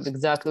lot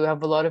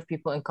of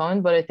people in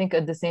common, but I think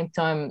at the same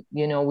time,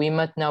 you know, we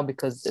met now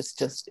because this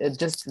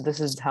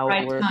is how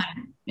it works.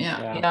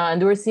 Yeah,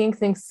 and we're seeing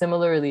things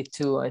similarly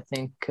too. I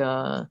think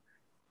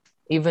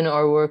even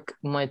our work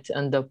might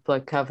end up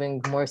like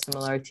having more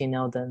similarity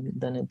now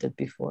than it did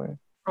before.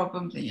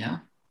 Probably, yeah.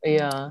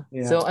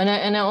 So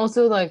and I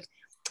also like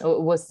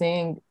was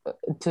saying,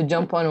 to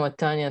jump on what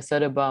Tanya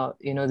said about,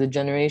 you know, the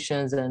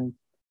generations and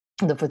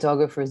the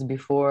photographers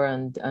before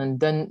and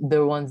then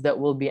the ones that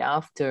will be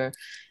after.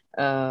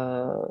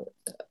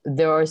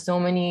 There are so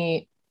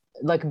many,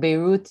 like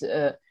Beirut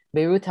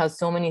has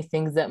so many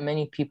things that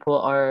many people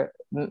are,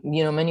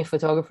 you know, many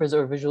photographers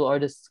or visual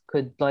artists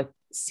could like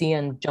see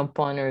and jump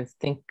on or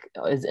think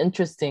is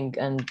interesting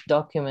and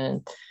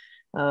document.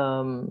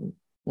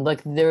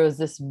 Like there was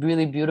this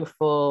really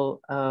beautiful,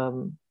 I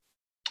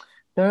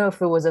don't know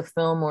if it was a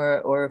film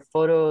or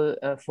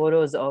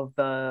photos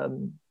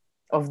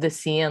of the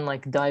sea and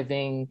like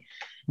diving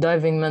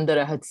men that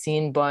I had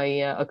seen by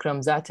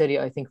Akram Zatari,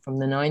 I think from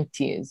the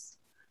 90s.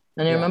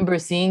 And I remember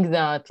seeing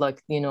that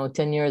like, you know,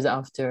 10 years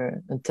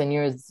after, and 10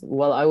 years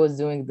while I was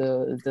doing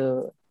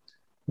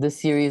the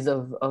series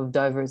of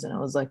divers, and I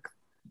was like,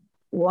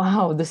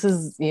 wow, this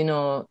is, you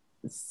know,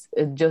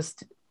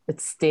 it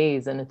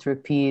stays and it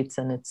repeats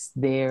and it's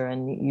there,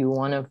 and you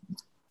want to,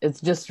 it's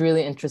just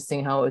really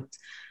interesting how it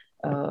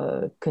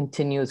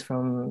continues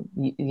from,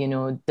 you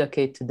know,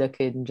 decade to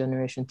decade and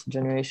generation to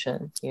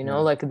generation, you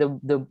know. Like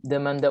the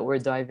men that were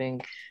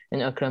diving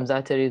in Akram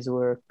Zatari's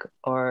work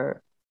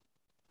are,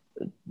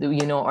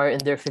 you know, are in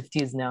their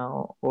 50s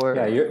now, or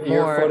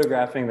you're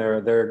photographing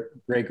their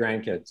great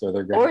grandkids or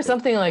their grandkids. Or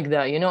something like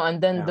that, you know.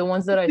 And then the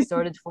ones that I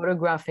started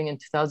photographing in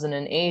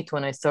 2008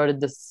 when I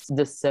started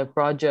this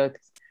project,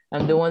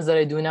 and the ones that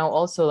I do now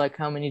also, like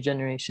how many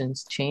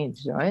generations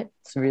changed, right?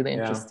 It's really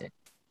interesting.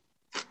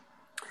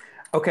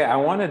 Okay, I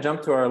want to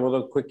jump to our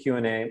little quick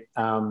Q&A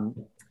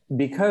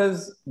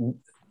because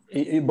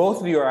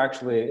both of you are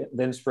actually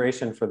the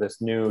inspiration for this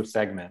new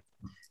segment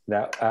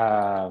that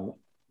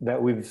that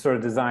we've sort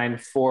of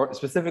designed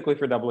specifically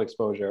for double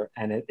exposure,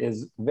 and it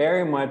is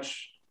very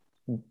much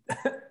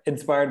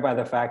inspired by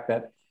the fact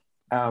that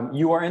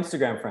you are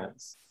Instagram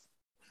friends,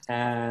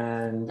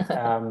 and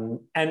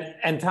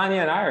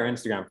Tanya and I are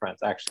Instagram friends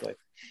actually,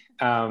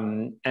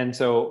 and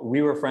so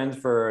we were friends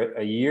for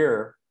a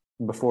year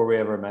before we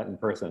ever met in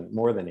person,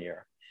 more than a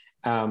year.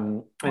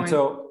 And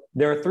so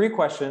there are 3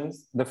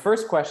 questions. The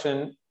first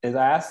question is,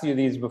 I asked you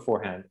these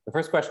beforehand. The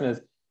first question is,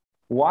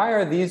 why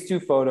are these 2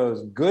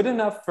 photos good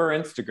enough for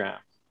Instagram,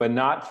 but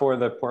not for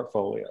the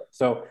portfolio?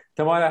 So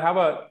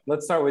Tamara,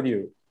 let's start with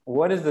you.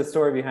 What is the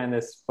story behind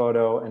this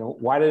photo, and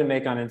why did it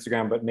make on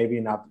Instagram, but maybe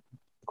not,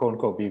 quote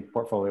unquote, be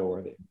portfolio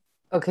worthy?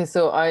 Okay,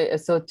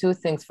 so two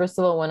things. First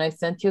of all, when I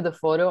sent you the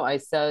photo, I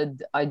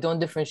said I don't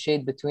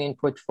differentiate between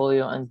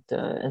portfolio and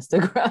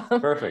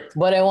Instagram. Perfect.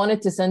 But I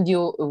wanted to send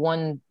you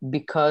one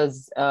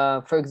because,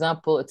 for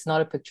example, it's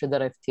not a picture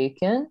that I've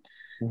taken.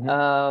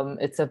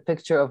 It's a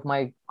picture of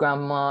my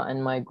grandma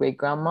and my great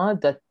grandma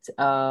that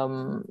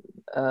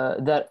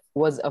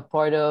was a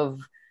part of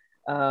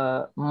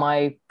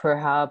my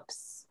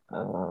perhaps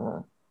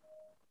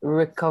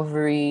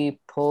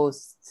recovery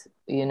post,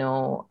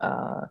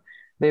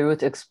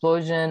 Beirut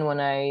explosion, when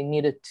I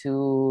needed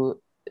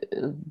to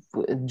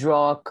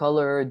draw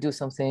color, do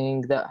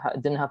something that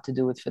didn't have to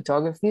do with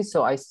photography.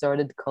 So I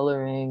started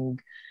coloring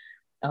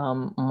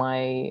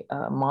my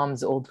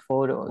mom's old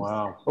photos.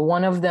 Wow.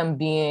 One of them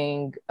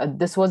being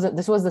this was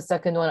the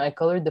second one I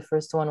colored. The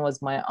first one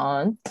was my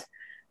aunt,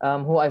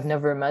 who I've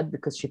never met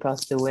because she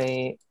passed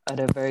away at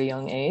a very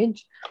young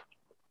age.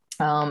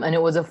 And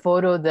it was a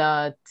photo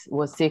that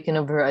was taken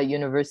of her at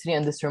university,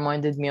 and this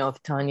reminded me of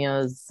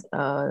Tanya's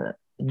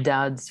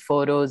dad's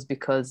photos,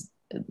 because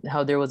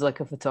how there was like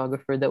a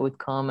photographer that would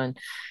come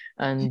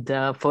and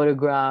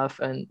photograph,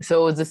 and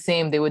so it was the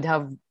same. They would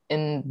have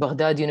in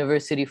Baghdad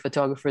University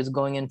photographers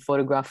going and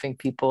photographing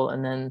people,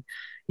 and then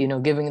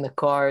giving the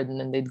card, and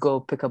then they'd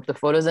go pick up the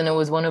photos, and it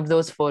was one of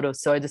those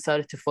photos. So I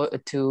decided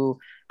to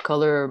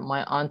color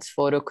my aunt's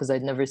photo because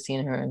I'd never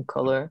seen her in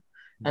color,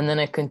 and then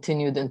I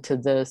continued into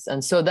this,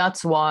 and so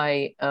that's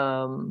why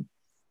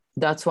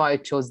I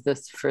chose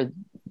this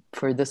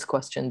for this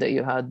question that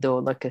you had, though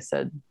like I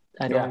said,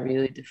 I don't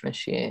really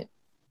differentiate.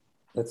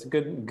 That's a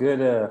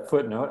good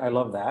footnote. I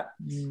love that.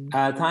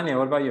 Tanya,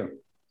 what about you?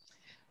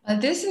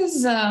 This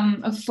is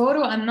a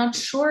photo. I'm not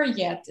sure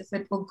yet if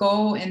it will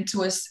go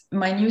into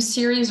my new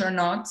series or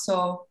not.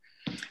 So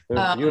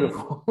they're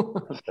beautiful.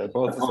 They're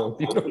both so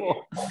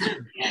beautiful.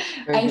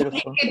 I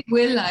think it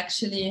will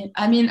actually.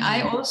 I mean,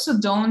 I also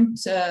don't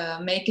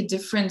make a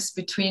difference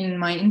between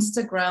my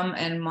Instagram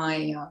and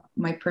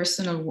my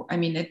personal. I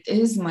mean, it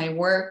is my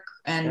work,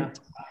 and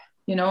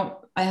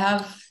I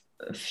have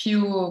a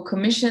few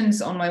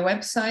commissions on my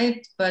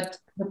website, but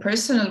the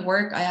personal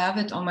work, I have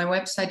it on my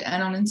website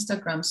and on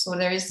Instagram. So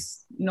there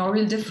is no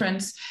real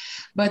difference.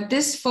 But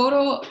this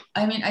photo,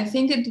 I mean, I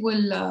think it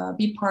will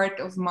be part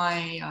of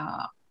my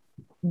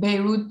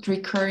Beirut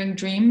recurring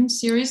dream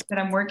series that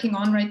I'm working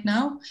on right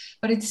now.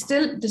 But it's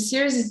still, the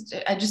series is,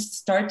 I just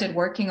started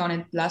working on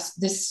it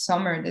this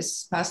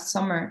past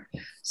summer.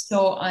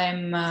 So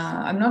I'm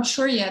not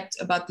sure yet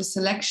about the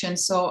selection.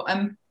 So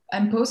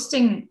I'm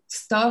posting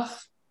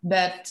stuff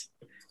that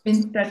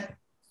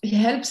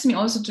helps me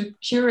also to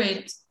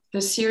curate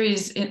the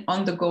series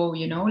on the go,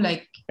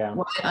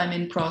 while I'm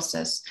in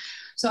process.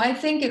 So I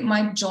think it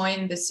might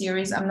join the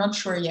series. I'm not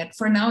sure yet.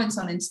 For now, it's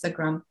on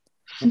Instagram.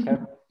 Okay.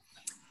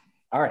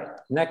 All right.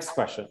 Next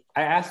question.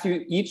 I asked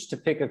you each to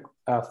pick a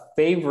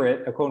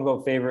quote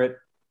unquote favorite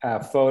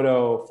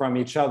photo from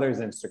each other's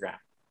Instagram.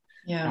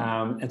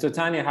 Yeah. And so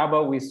Tanya, how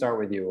about we start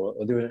with you?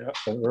 We'll do it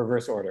in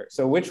reverse order.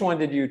 So which one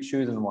did you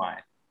choose and why?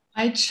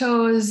 I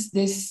chose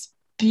this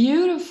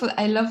beautiful,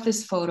 I love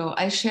this photo.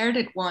 I shared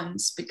it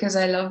once because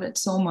I love it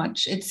so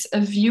much. It's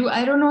a view.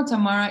 I don't know,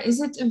 Tamara,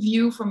 is it a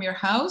view from your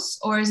house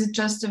or is it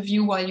just a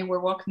view while you were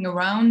walking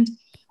around?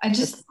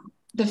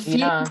 The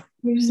feeling it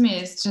gives me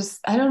is just,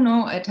 I don't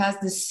know, it has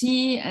the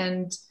sea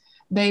and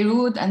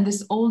Beirut and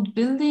this old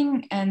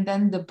building and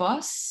then the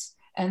bus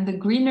and the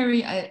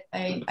greenery.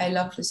 I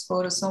love this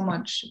photo so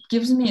much. It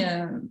gives me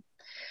a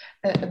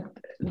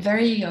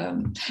very,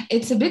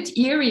 it's a bit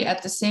eerie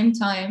at the same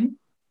time,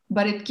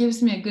 but it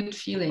gives me a good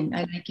feeling.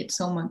 I like it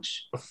so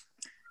much.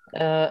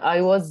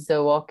 I was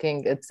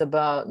walking. It's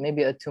about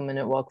maybe a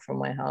 2-minute walk from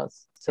my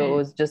house. So it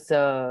was just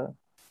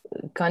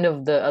kind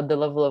of at the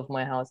level of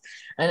my house.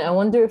 And I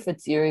wonder if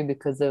it's eerie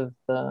because of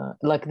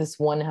like this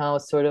one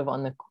house sort of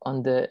on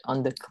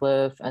the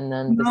cliff, and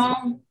then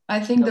I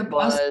think the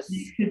bus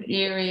makes it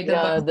eerie. The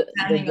bus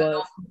standing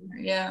alone.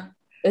 Yeah.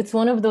 It's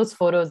one of those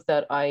photos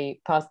that I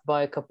passed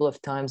by a couple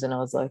of times and I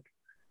was like,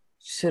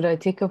 should I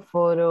take a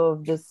photo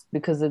of this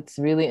because it's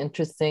really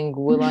interesting?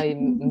 Will I,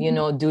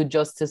 do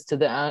justice to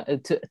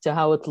to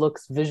how it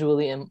looks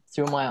visually and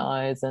through my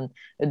eyes? And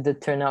it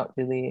did turn out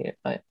really.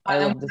 I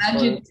love this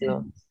photo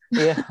too.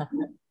 Yeah,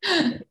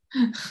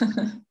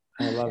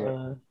 I love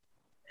it.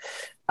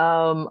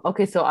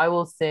 Okay, so I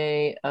will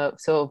say,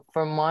 so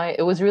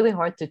it was really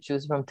hard to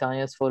choose from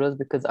Tanya's photos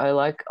because I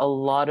like a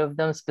lot of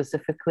them,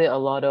 specifically a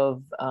lot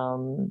of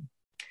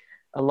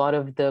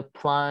the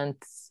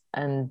plants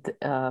and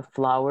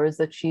flowers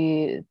that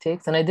she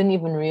takes, and I didn't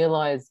even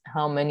realize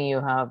how many you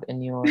have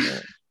in your.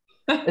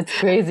 It's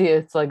crazy.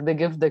 It's like the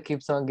gift that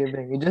keeps on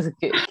giving. You just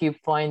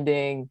keep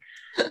finding.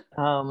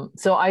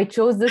 So I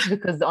chose this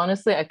because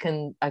honestly, I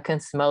can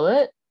smell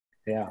it.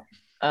 Yeah.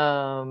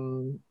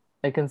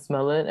 I can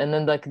smell it, and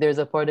then like there's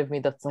a part of me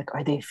that's like,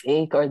 are they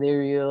fake? Are they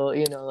real?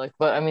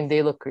 But I mean,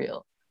 they look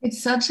real.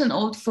 It's such an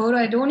old photo.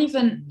 I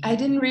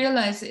didn't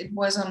realize it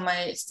was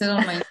still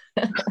on my.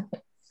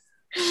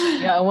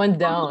 Yeah, I went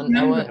down.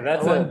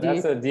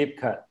 That's a deep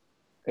cut.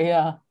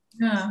 Yeah.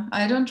 Yeah,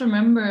 I don't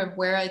remember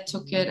where I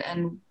took it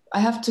and I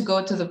have to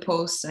go to the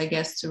post, I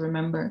guess, to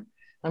remember.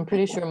 I'm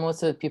pretty sure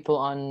most of the people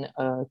on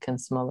can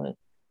smell it.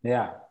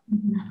 Yeah.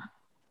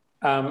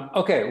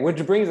 Okay,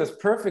 which brings us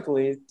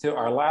perfectly to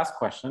our last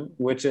question,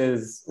 which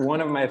is one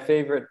of my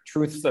favorite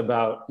truths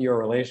about your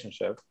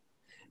relationship,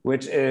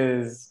 which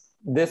is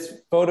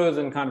this Photos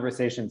and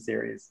Conversation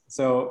series.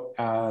 So,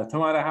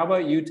 Tamara, how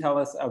about you tell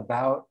us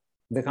about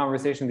the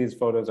conversation these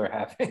photos are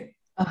having?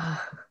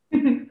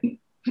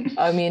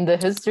 I mean, the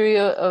history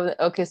of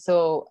okay,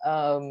 so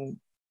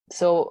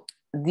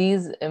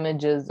these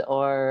images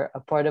are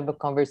a part of a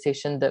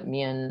conversation that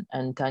me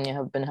and Tanya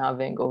have been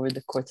having over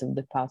the course of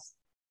the past,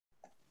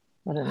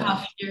 I don't know.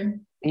 Half year.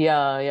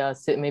 Yeah,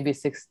 maybe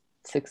six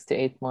to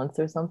 8 months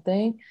or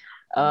something,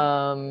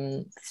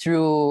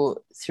 through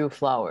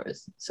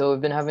flowers. So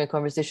we've been having a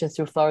conversation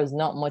through flowers,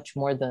 not much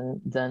more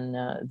than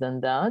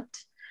that.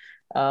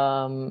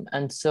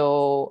 And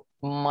so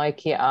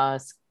Mikey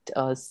asked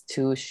us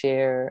to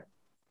share,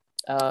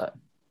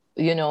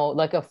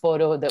 like a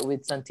photo that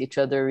we'd sent each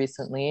other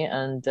recently,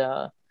 and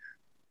the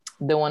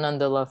one on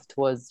the left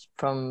was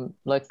from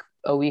like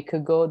a week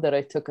ago that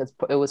I took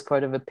it was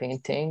part of a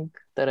painting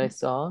that I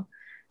saw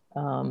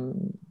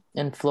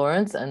in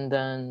Florence. And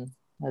then,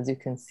 as you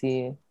can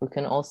see, we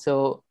can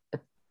also,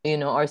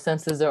 our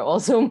senses are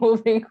also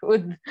moving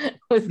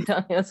with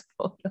Tanya's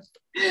photo.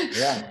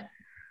 Yeah.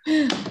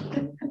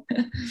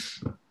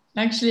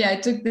 Actually, I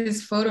took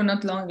this photo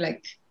not long,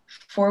 like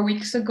 4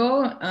 weeks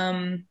ago,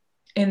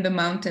 in the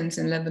mountains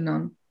in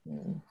Lebanon.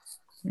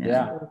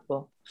 Yeah.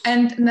 Beautiful.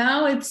 And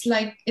now it's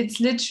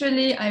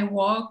literally,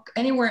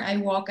 anywhere I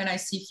walk and I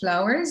see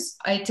flowers,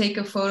 I take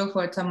a photo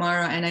for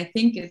Tamara. And I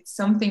think it's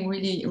something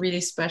really,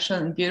 really special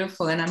and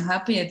beautiful. And I'm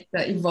happy it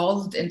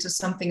evolved into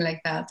something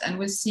like that. And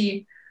we'll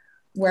see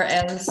where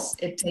else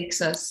it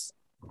takes us.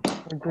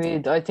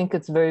 Agreed. I think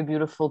it's very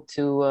beautiful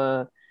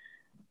to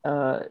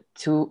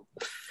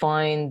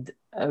find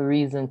a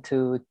reason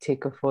to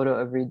take a photo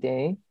every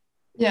day.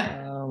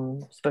 Yeah.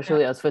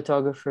 Especially as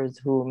photographers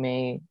who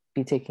may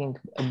be taking,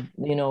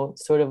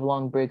 sort of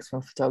long breaks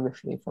from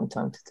photography from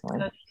time to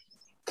time.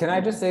 Can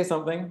I just say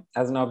something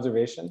as an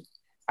observation?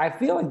 I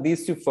feel like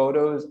these two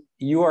photos,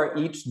 you are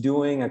each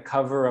doing a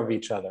cover of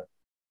each other.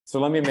 So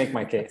let me make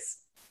my case.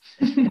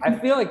 I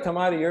feel like,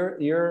 Tamara,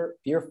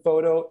 your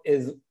photo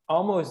is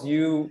almost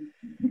you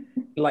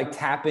like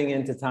tapping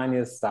into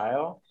Tanya's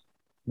style.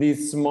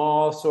 These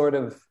small sort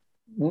of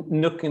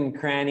nook and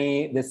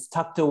cranny, this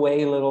tucked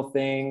away little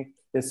thing,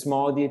 this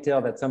small detail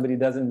that somebody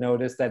doesn't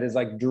notice that is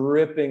like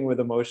dripping with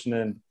emotion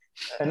and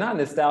not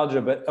nostalgia,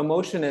 but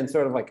emotion and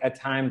sort of like a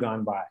time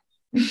gone by.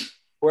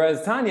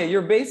 Whereas Tanya,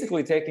 you're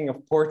basically taking a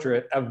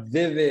portrait, a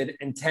vivid,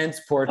 intense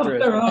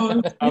portrait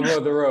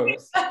of the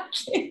rose.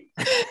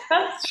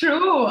 That's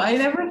true. I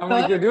never thought.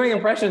 Like, you're doing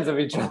impressions of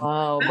each other.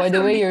 Wow. By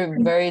the way, you're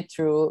very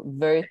true.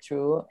 Very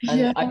true. And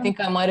Yeah. I think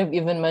I might have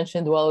even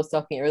mentioned while I was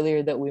talking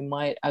earlier that we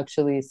might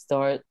actually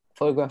start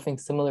photographing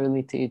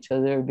similarly to each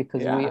other,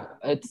 because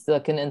it's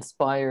like an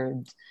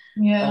inspired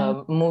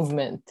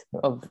movement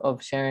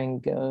of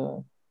sharing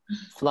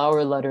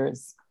flower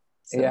letters.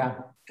 So, yeah,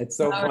 it's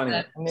so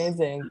funny.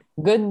 Amazing.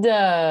 Good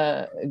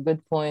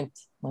point,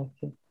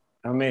 Mikey.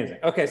 Amazing.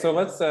 Okay, so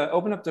let's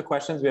open up to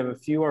questions. We have a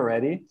few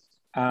already.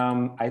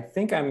 I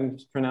think I'm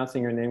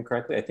pronouncing your name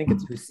correctly. I think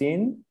it's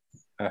Hussein.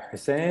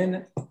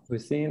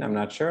 Hussein, I'm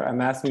not sure.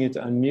 I'm asking you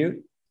to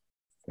unmute.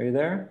 Are you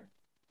there?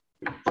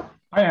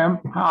 I am.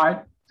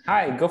 Hi.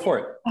 Hi, go for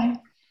it. Hi.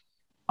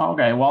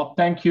 Okay, well,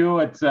 thank you.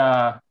 It's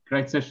a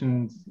great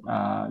session.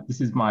 This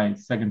is my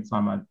second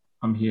time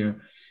I'm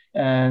here.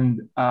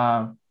 And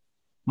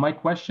my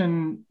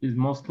question is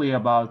mostly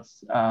about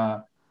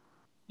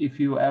if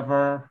you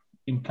ever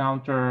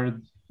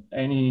encountered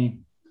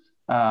any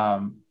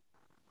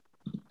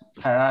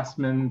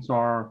harassment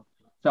or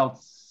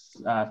felt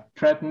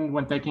threatened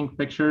when taking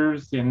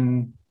pictures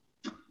in,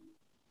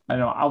 I don't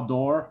know,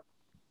 outdoor,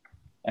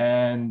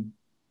 and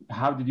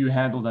how did you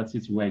handle that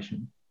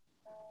situation?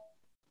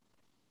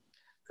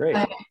 Great.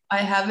 I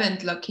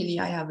haven't, luckily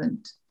I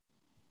haven't.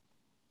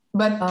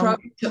 But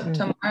probably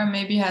Tamara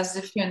maybe has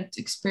different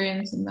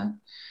experience in that.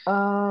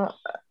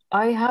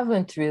 I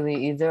haven't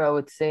really either. I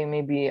would say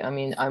maybe,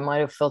 I might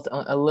have felt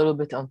a little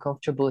bit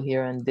uncomfortable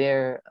here and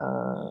there,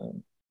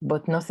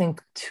 but nothing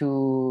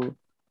too.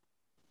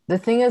 The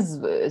thing is,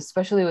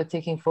 especially with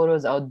taking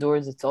photos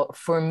outdoors, it's all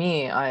for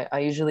me. I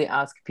usually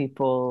ask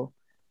people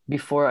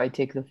before I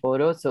take the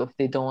photo. So if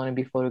they don't want to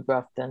be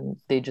photographed, then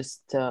they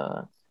just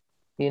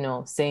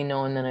say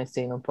no, and then I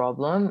say no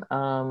problem.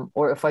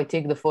 Or if I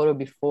take the photo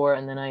before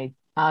and then I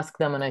ask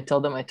them and I tell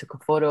them I took a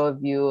photo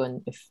of you,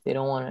 and if they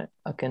don't want it,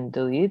 I can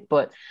delete.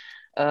 But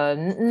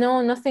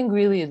no, nothing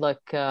really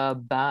like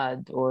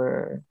bad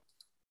or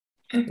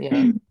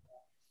yeah.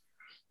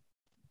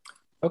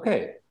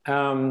 Okay,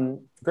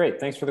 great.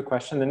 Thanks for the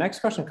question. The next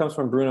question comes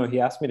from Bruno. He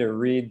asked me to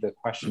read the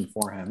question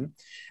for him.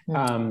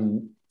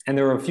 And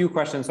there were a few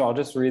questions, so I'll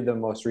just read the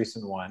most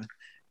recent one.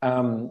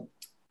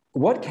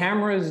 What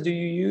cameras do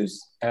you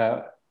use?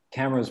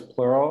 Cameras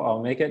plural,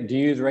 I'll make it. Do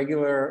you use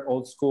regular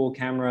old school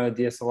camera,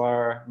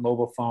 DSLR,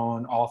 mobile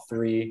phone, all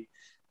three?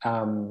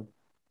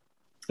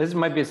 This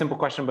might be a simple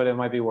question, but it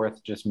might be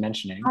worth just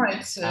mentioning. All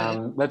right.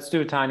 So Let's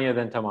do Tanya,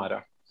 then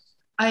Tamara.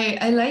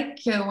 I like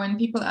when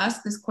people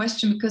ask this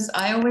question, because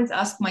I always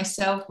ask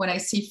myself when I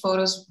see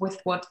photos, with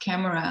what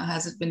camera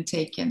has it been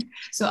taken?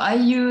 So I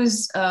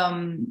use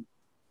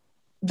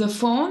the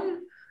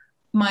phone,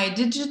 my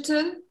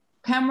digital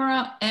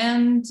camera,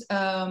 and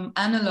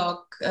analog.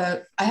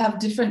 I have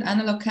different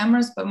analog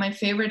cameras, but my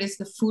favorite is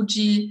the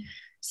Fuji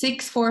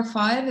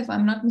 645, if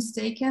I'm not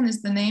mistaken,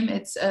 is the name.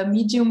 It's a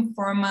medium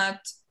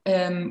format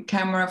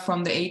camera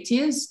from the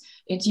 80s.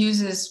 It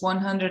uses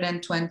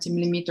 120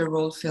 millimeter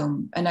roll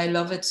film, and I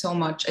love it so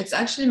much. It's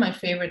actually my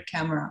favorite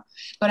camera,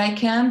 but I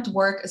can't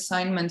work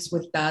assignments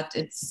with that.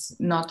 It's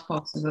not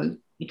possible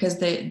because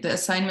the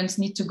assignments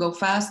need to go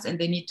fast and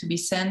they need to be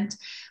sent.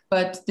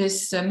 But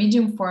this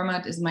medium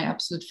format is my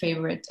absolute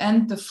favorite,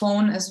 and the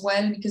phone as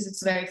well, because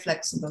it's very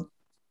flexible.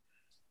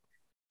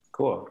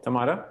 Cool.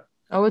 Tamara?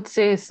 I would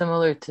say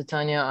similar to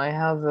Tanya. I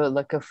have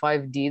like a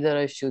 5D that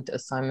I shoot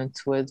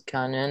assignments with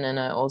Canon, and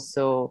I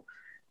also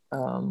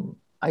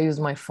I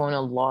use my phone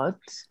a lot,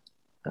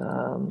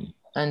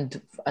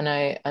 and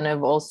I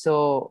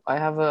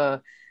have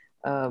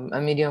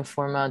a medium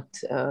format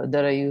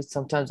that I use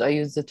sometimes. I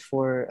use it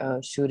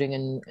for shooting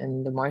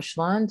in the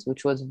marshlands,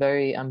 which was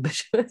very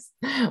ambitious,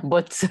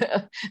 but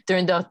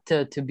turned out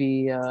to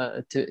be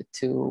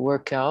to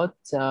work out.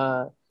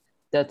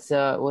 That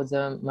was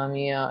a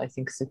Mamiya, I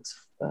think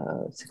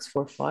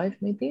 645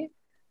 maybe,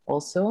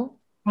 also.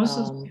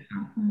 Also,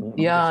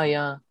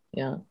 Yeah.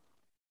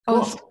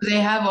 oh, so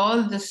they have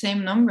all the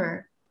same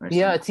number.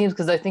 Yeah, it seems,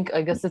 because I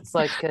guess it's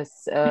like a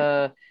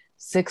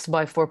 6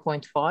 by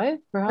 4.5,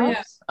 perhaps. Oh,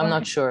 yeah. I'm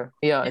not sure.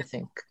 Yeah, I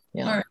think.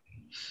 Yeah. Right.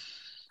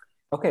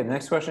 Okay, the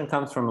next question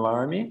comes from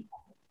Laramie.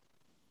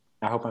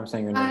 I hope I'm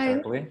saying your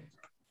name correctly.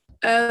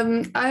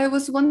 I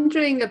was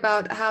wondering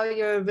about how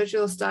your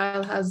visual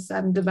style has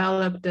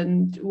developed,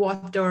 and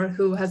what or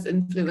who has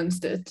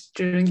influenced it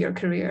during your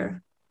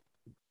career.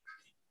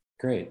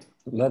 Great.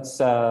 Let's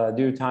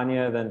do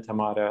Tanya, then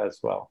Tamara as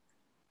well.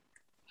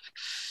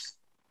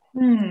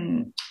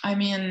 I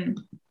mean,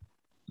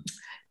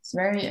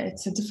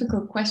 it's a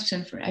difficult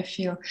question I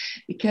feel,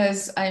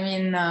 because I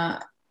mean,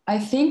 I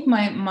think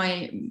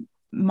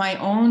my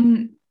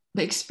own,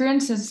 the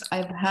experiences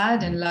I've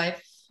had in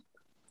life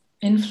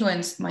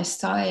influenced my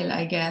style,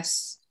 I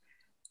guess.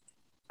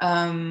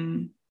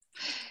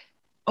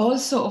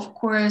 Also, of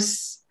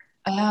course,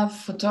 I have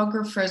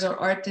photographers or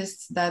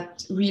artists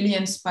that really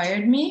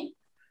inspired me,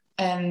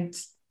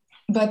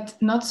 but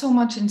not so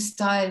much in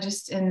style,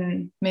 just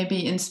in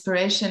maybe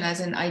inspiration, as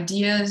in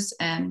ideas,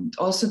 and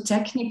also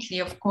technically,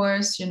 of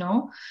course,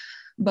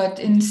 But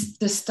in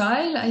the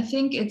style, I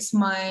think it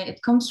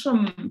comes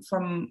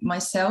from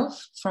myself,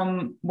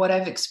 from what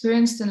I've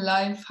experienced in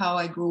life, how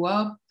I grew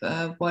up,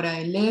 what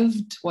I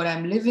lived, what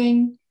I'm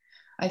living.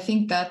 I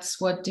think that's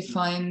what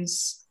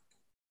defines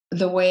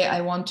the way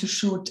I want to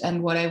shoot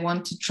and what I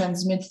want to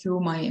transmit through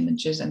my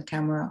images and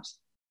cameras.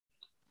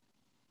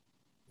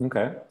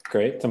 Okay,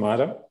 great.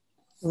 Tamara?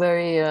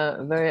 Very,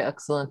 very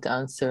excellent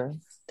answer,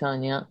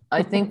 Tanya.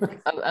 I think,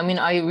 I mean,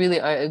 I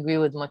agree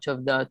with much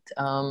of that.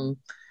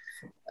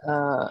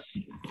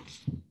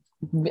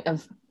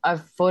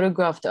 I've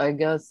photographed, I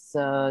guess,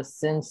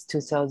 since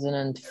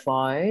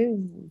 2005,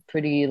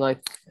 pretty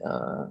like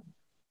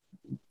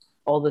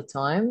all the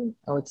time,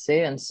 I would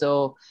say. And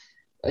so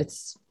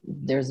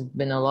there's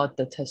been a lot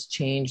that has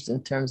changed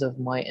in terms of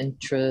my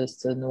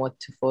interest and what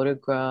to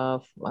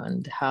photograph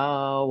and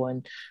how.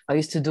 And I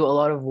used to do a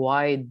lot of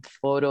wide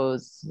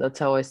photos. That's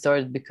how I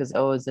started, because I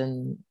was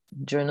in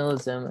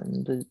journalism,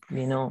 and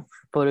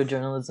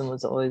photojournalism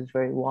was always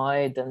very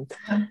wide. And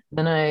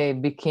then I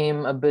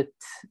became a bit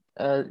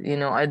I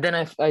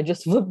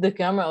just flipped the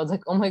camera. I was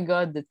like, oh my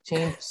god, it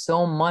changed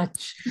so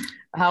much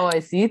how I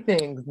see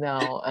things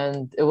now.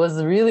 And it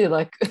was really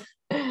like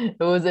it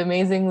was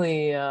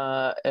amazingly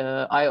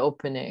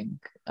eye-opening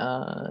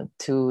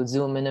to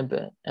zoom in a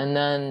bit. And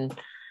then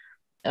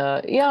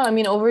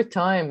over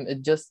time,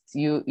 it just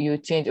you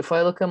change. If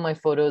I look at my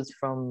photos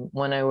from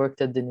when I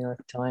worked at the New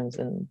York Times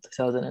in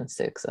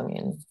 2006, I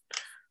mean,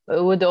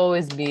 it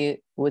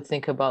would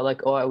think about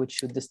like, oh, I would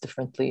shoot this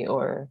differently,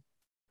 or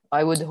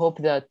I would hope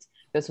that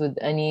this with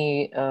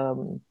any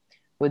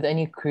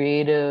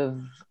creative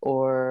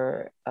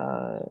or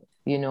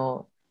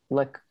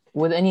like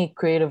with any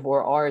creative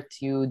or art,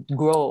 you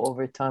grow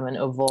over time and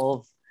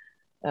evolve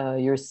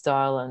your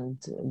style,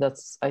 and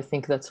I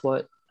think that's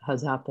what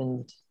has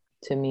happened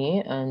to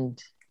me,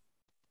 and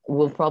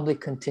will probably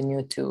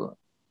continue to.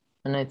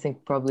 And I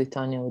think probably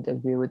Tanya would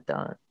agree with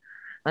that.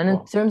 And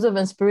in terms of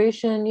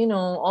inspiration,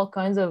 all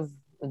kinds of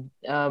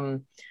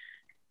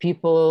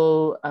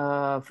people,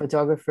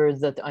 photographers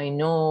that I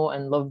know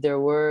and love their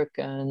work,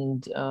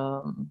 and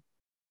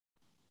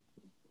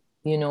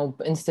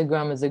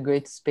Instagram is a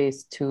great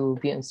space to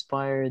be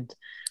inspired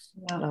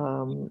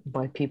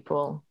by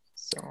people.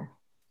 So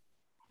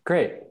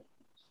great.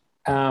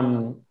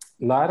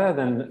 Lara,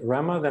 then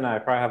Rama, then I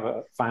probably have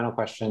a final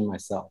question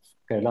myself.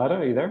 Okay, Lara,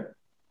 are you there?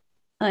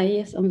 Hi,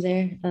 yes, I'm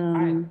there.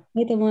 Hi,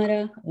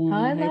 Tamara. Hi,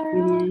 Hi,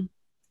 Lara.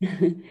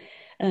 Tanya.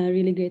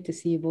 Really great to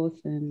see you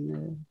both.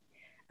 And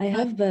I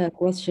have a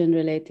question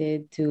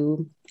related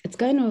to, it's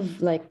kind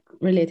of like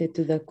related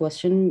to the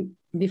question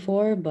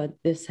before, but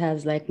this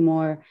has like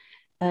more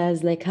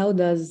as like, how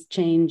does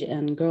change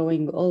and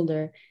growing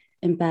older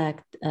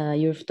impact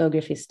your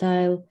photography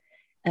style?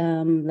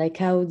 Like,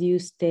 how do you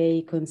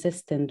stay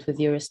consistent with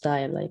your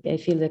style? Like, I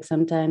feel like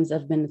sometimes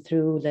I've been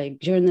through like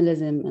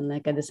journalism and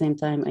like at the same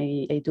time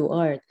I do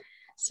art.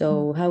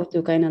 So how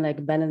to kind of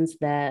like balance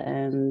that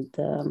and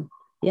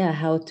yeah,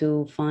 how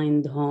to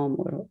find home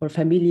or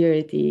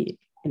familiarity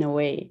in a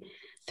way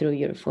through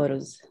your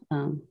photos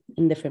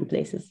in different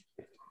places.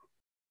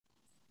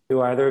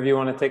 Do either of you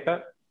want to take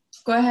that?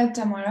 Go ahead,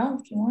 Tamara,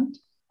 if you want.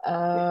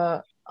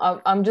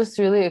 I'm just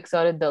really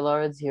excited that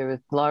Lara's here.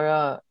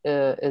 Lara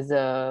is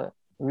a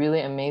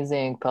really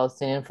amazing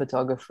Palestinian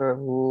photographer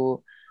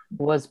who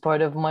was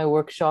part of my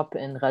workshop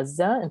in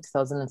Gaza in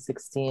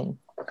 2016.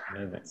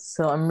 Amazing.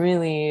 So I'm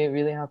really,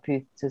 really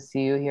happy to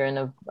see you here, and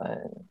I've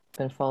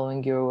been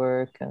following your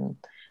work. And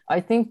I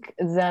think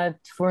that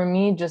for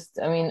me, just,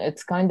 I mean,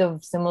 it's kind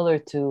of similar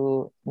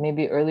to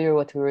maybe earlier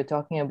what we were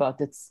talking about.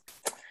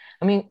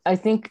 I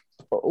think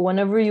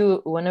whenever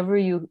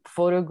you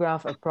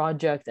photograph a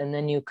project and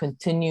then you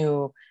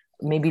continue,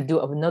 maybe do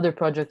another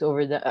project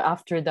over that,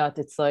 after that,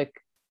 it's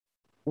like,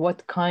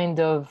 what kind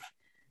of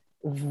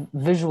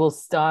visual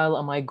style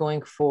am I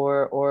going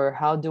for, or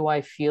how do I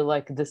feel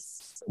like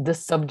this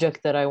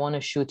subject that I want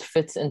to shoot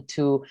fits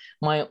into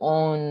my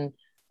own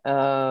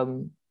my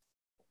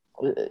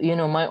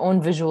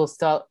own visual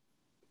style.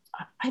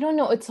 I don't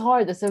know, it's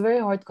hard, it's a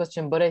very hard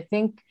question, but I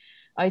think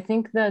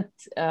that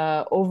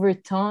over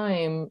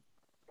time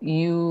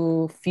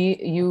your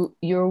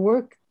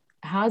work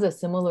has a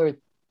similar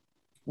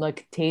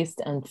like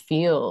taste and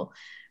feel,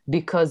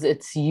 because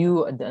it's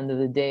you at the end of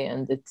the day,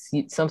 and it's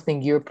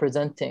something you're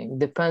presenting.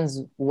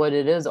 Depends what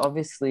it is,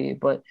 obviously,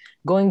 but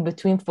going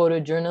between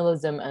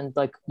photojournalism and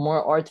like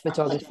more art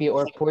photography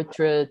or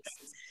portraits,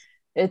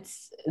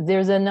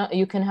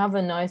 you can have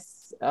a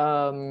nice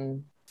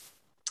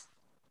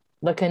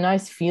like a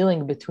nice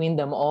feeling between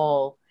them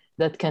all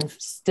that can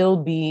still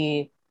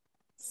be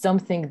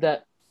something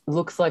that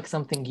looks like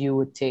something you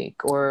would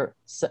take, or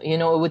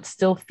it would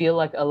still feel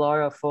like a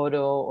Lara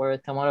photo or a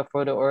Tamara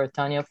photo or a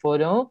Tanya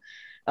photo,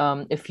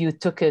 if you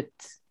took it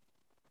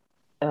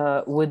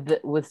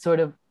with sort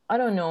of, I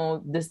don't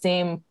know, the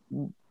same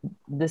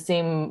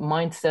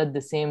mindset,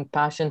 the same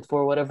passion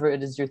for whatever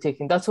it is you're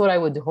taking. That's what I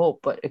would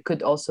hope, but it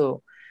could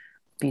also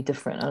be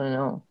different. I don't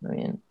know. I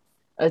mean,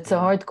 it's a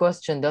hard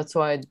question. That's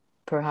why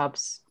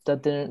perhaps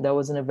that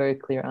wasn't a very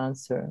clear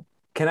answer.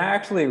 Can I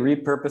actually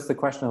repurpose the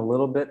question a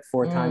little bit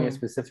for Tanya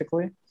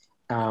specifically?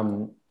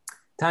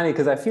 Tanya,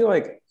 because I feel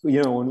like,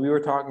 when we were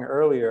talking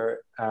earlier,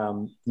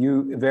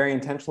 you very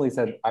intentionally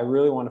said, I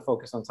really want to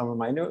focus on some of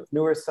my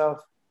newer stuff.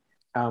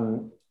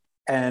 And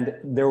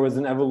there was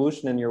an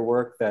evolution in your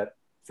work that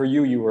for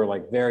you were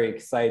like very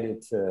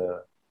excited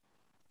to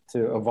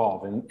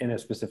evolve in a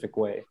specific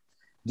way.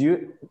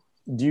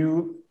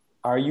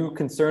 Are you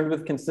concerned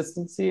with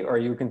consistency, or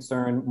are you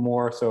concerned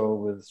more so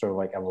with sort of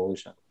like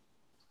evolution?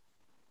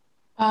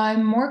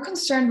 I'm more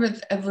concerned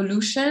with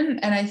evolution,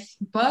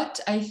 but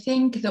I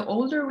think the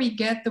older we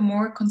get, the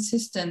more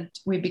consistent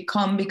we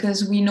become,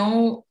 because we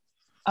know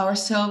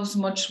ourselves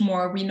much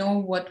more. We know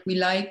what we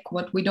like,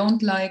 what we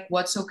don't like,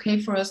 what's okay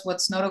for us,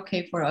 what's not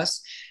okay for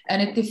us,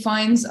 and it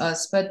defines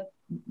us. But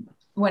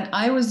when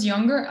I was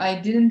younger, I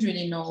didn't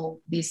really know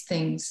these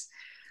things.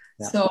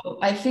 Yeah. So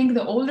I think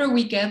the older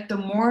we get, the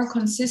more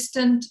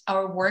consistent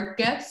our work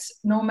gets,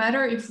 no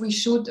matter if we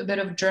shoot a bit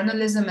of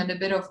journalism and a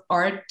bit of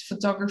art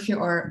photography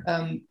or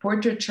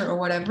portraiture or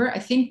whatever. I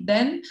think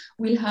then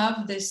we'll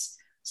have this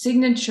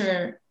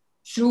signature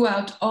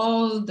throughout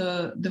all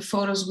the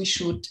photos we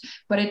shoot.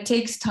 But it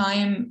takes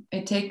time.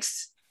 It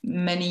takes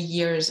many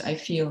years, I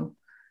feel.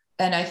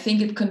 And I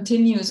think it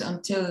continues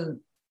until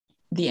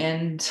the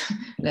end.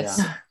 Let's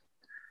say.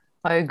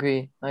 I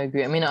agree. I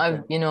mean,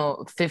 I've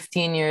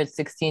 15 years,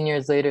 16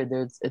 years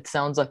later, it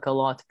sounds like a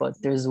lot, but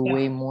there's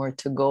way more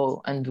to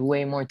go and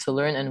way more to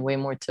learn and way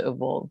more to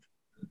evolve.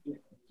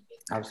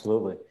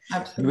 Absolutely.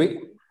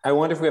 I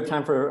wonder if we have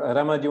time for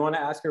Rama. Do you want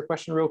to ask your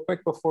question real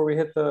quick before we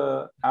hit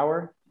the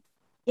hour?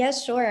 Yeah,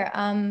 sure.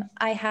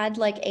 I had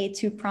like a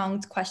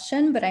two-pronged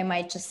question, but I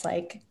might just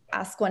like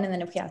ask one, and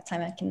then if we have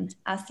time, I can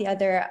ask the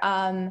other.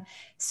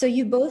 So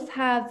you both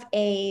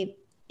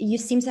you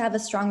seem to have a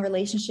strong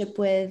relationship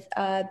with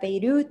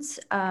Beirut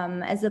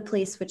as a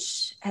place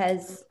which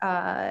has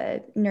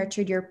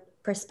nurtured your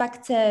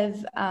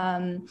perspective.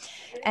 And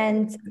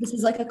this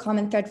is like a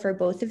common thread for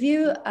both of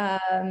you.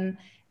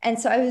 And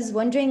so I was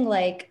wondering,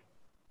 like,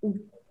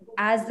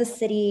 as the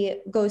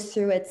city goes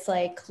through its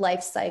like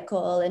life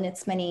cycle and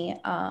its many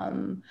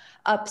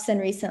ups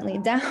and recently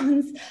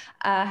downs,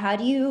 how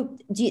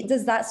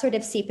does that sort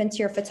of seep into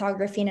your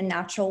photography in a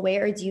natural way,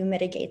 or do you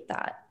mitigate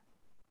that?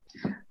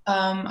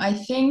 I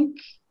think,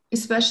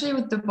 especially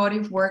with the body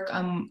of work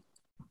I'm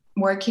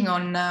working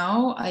on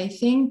now, I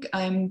think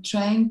I'm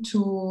trying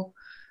to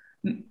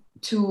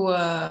it's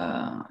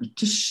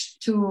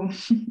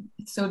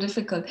so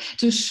difficult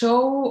to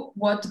show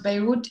what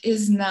Beirut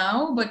is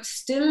now, but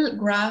still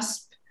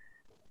grasp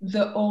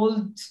the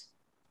old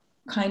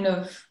kind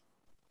of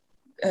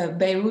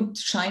Beirut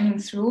shining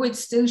through. It's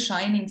still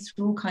shining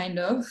through, kind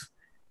of,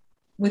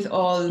 with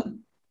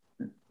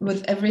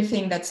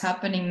everything that's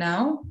happening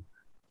now.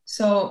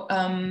 So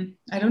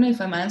I don't know if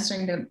I'm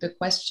answering the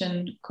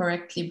question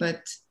correctly,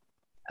 but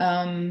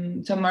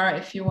Tamara,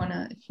 if you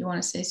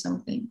wanna say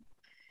something.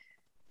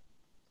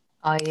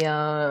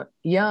 I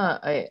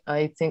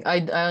think I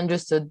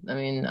understood. I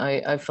mean,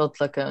 I felt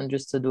like I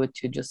understood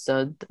what you just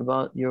said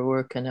about your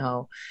work and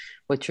how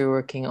what you're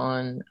working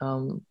on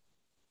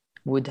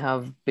would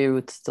have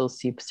Beirut still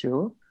seep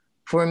through.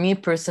 For me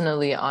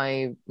personally,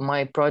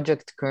 my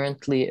project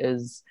currently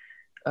is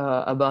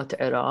about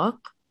Iraq,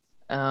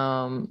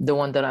 the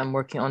one that I'm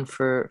working on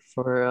for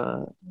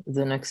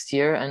the next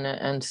year,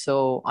 and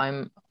so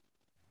I'm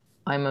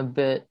a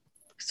bit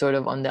sort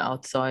of on the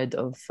outside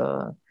of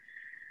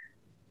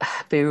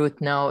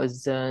Beirut now,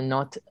 is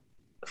not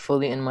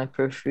fully in my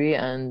periphery,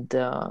 and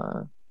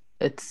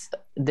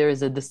there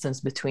is a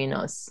distance between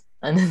us,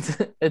 and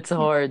it's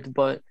hard,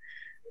 but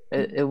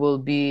it will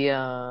be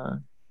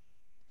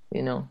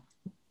you know,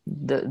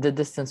 the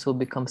distance will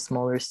become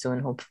smaller soon,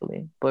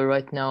 hopefully. But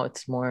right now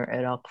it's more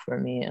Iraq for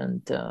me,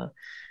 and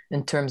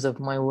in terms of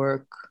my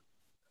work,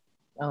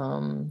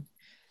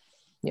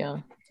 yeah.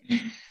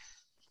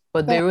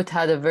 But Beirut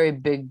had a very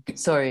big,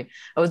 sorry,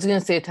 I was gonna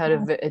say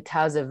it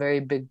has a very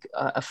big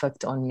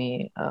effect on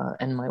me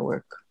and my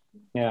work.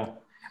 Yeah.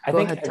 Go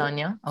ahead,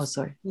 Tanya. Oh,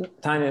 sorry.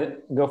 Tanya,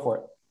 go for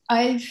it.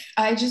 I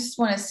just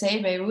want to say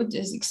Beirut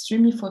is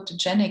extremely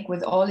photogenic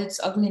with all its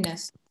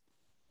ugliness.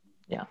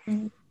 Yeah.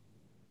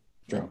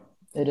 Yeah,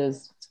 it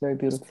is. It's very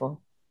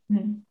beautiful.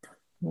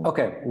 Mm-hmm.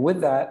 Okay,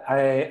 with that,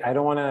 I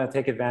don't want to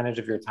take advantage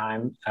of your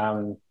time.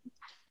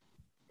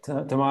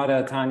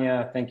 Tamara,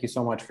 Tanya, thank you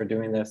so much for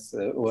doing this.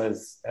 It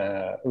was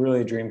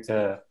really a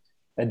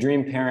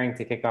dream pairing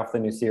to kick off the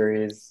new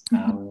series.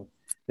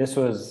 This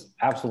was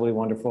absolutely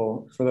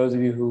wonderful. For those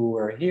of you who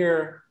were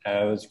here,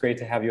 it was great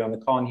to have you on the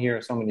call and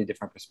hear so many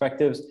different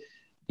perspectives.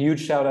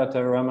 Huge shout out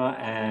to Rama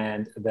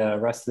and the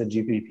rest of the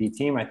GPP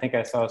team. I think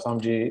I saw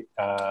Somji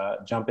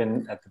jump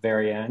in at the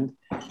very end.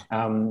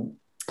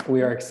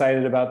 We are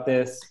excited about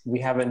this. We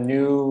have a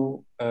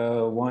new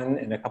one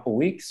in a couple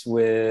weeks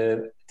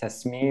with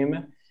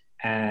Tasmim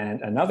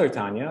and another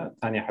Tanya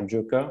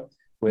Habjuka,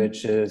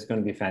 which is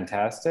going to be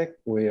fantastic.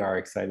 We are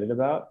excited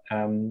about.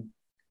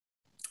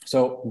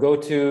 So go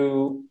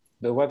to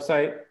the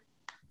website,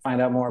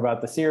 find out more about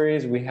the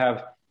series. We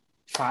have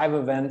 5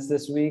 events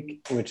this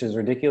week, which is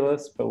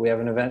ridiculous, but we have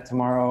an event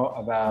tomorrow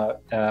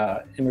about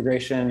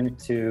immigration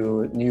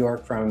to New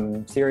York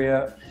from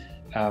Syria,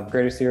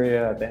 Greater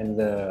Syria at the end of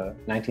the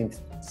 19th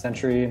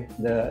century.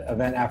 The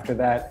event after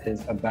that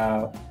is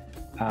about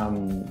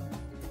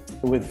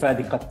with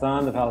Fadi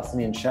Qattan, the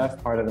Palestinian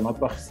chef, part of the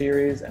Matbakh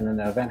series. And then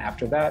the event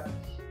after that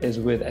is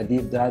with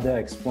Adib Dada,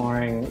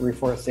 exploring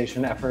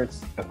reforestation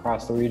efforts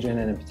across the region,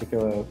 and in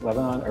particular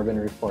Lebanon, urban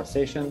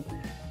reforestation.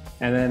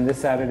 And then this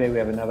Saturday, we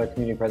have another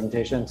community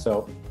presentation.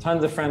 So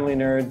tons of friendly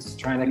nerds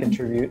trying to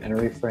contribute and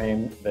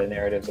reframe the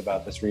narratives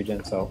about this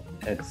region. So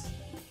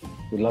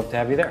we'd love to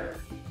have you there.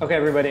 Okay,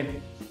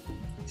 everybody.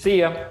 See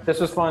ya. This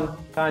was fun.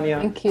 Tanya.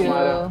 Thank you.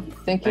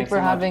 Thank you for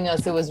having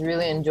us. It was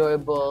really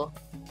enjoyable.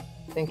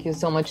 Thank you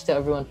so much to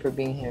everyone for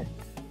being here.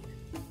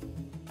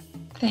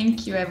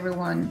 Thank you,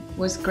 everyone. It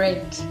was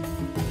great.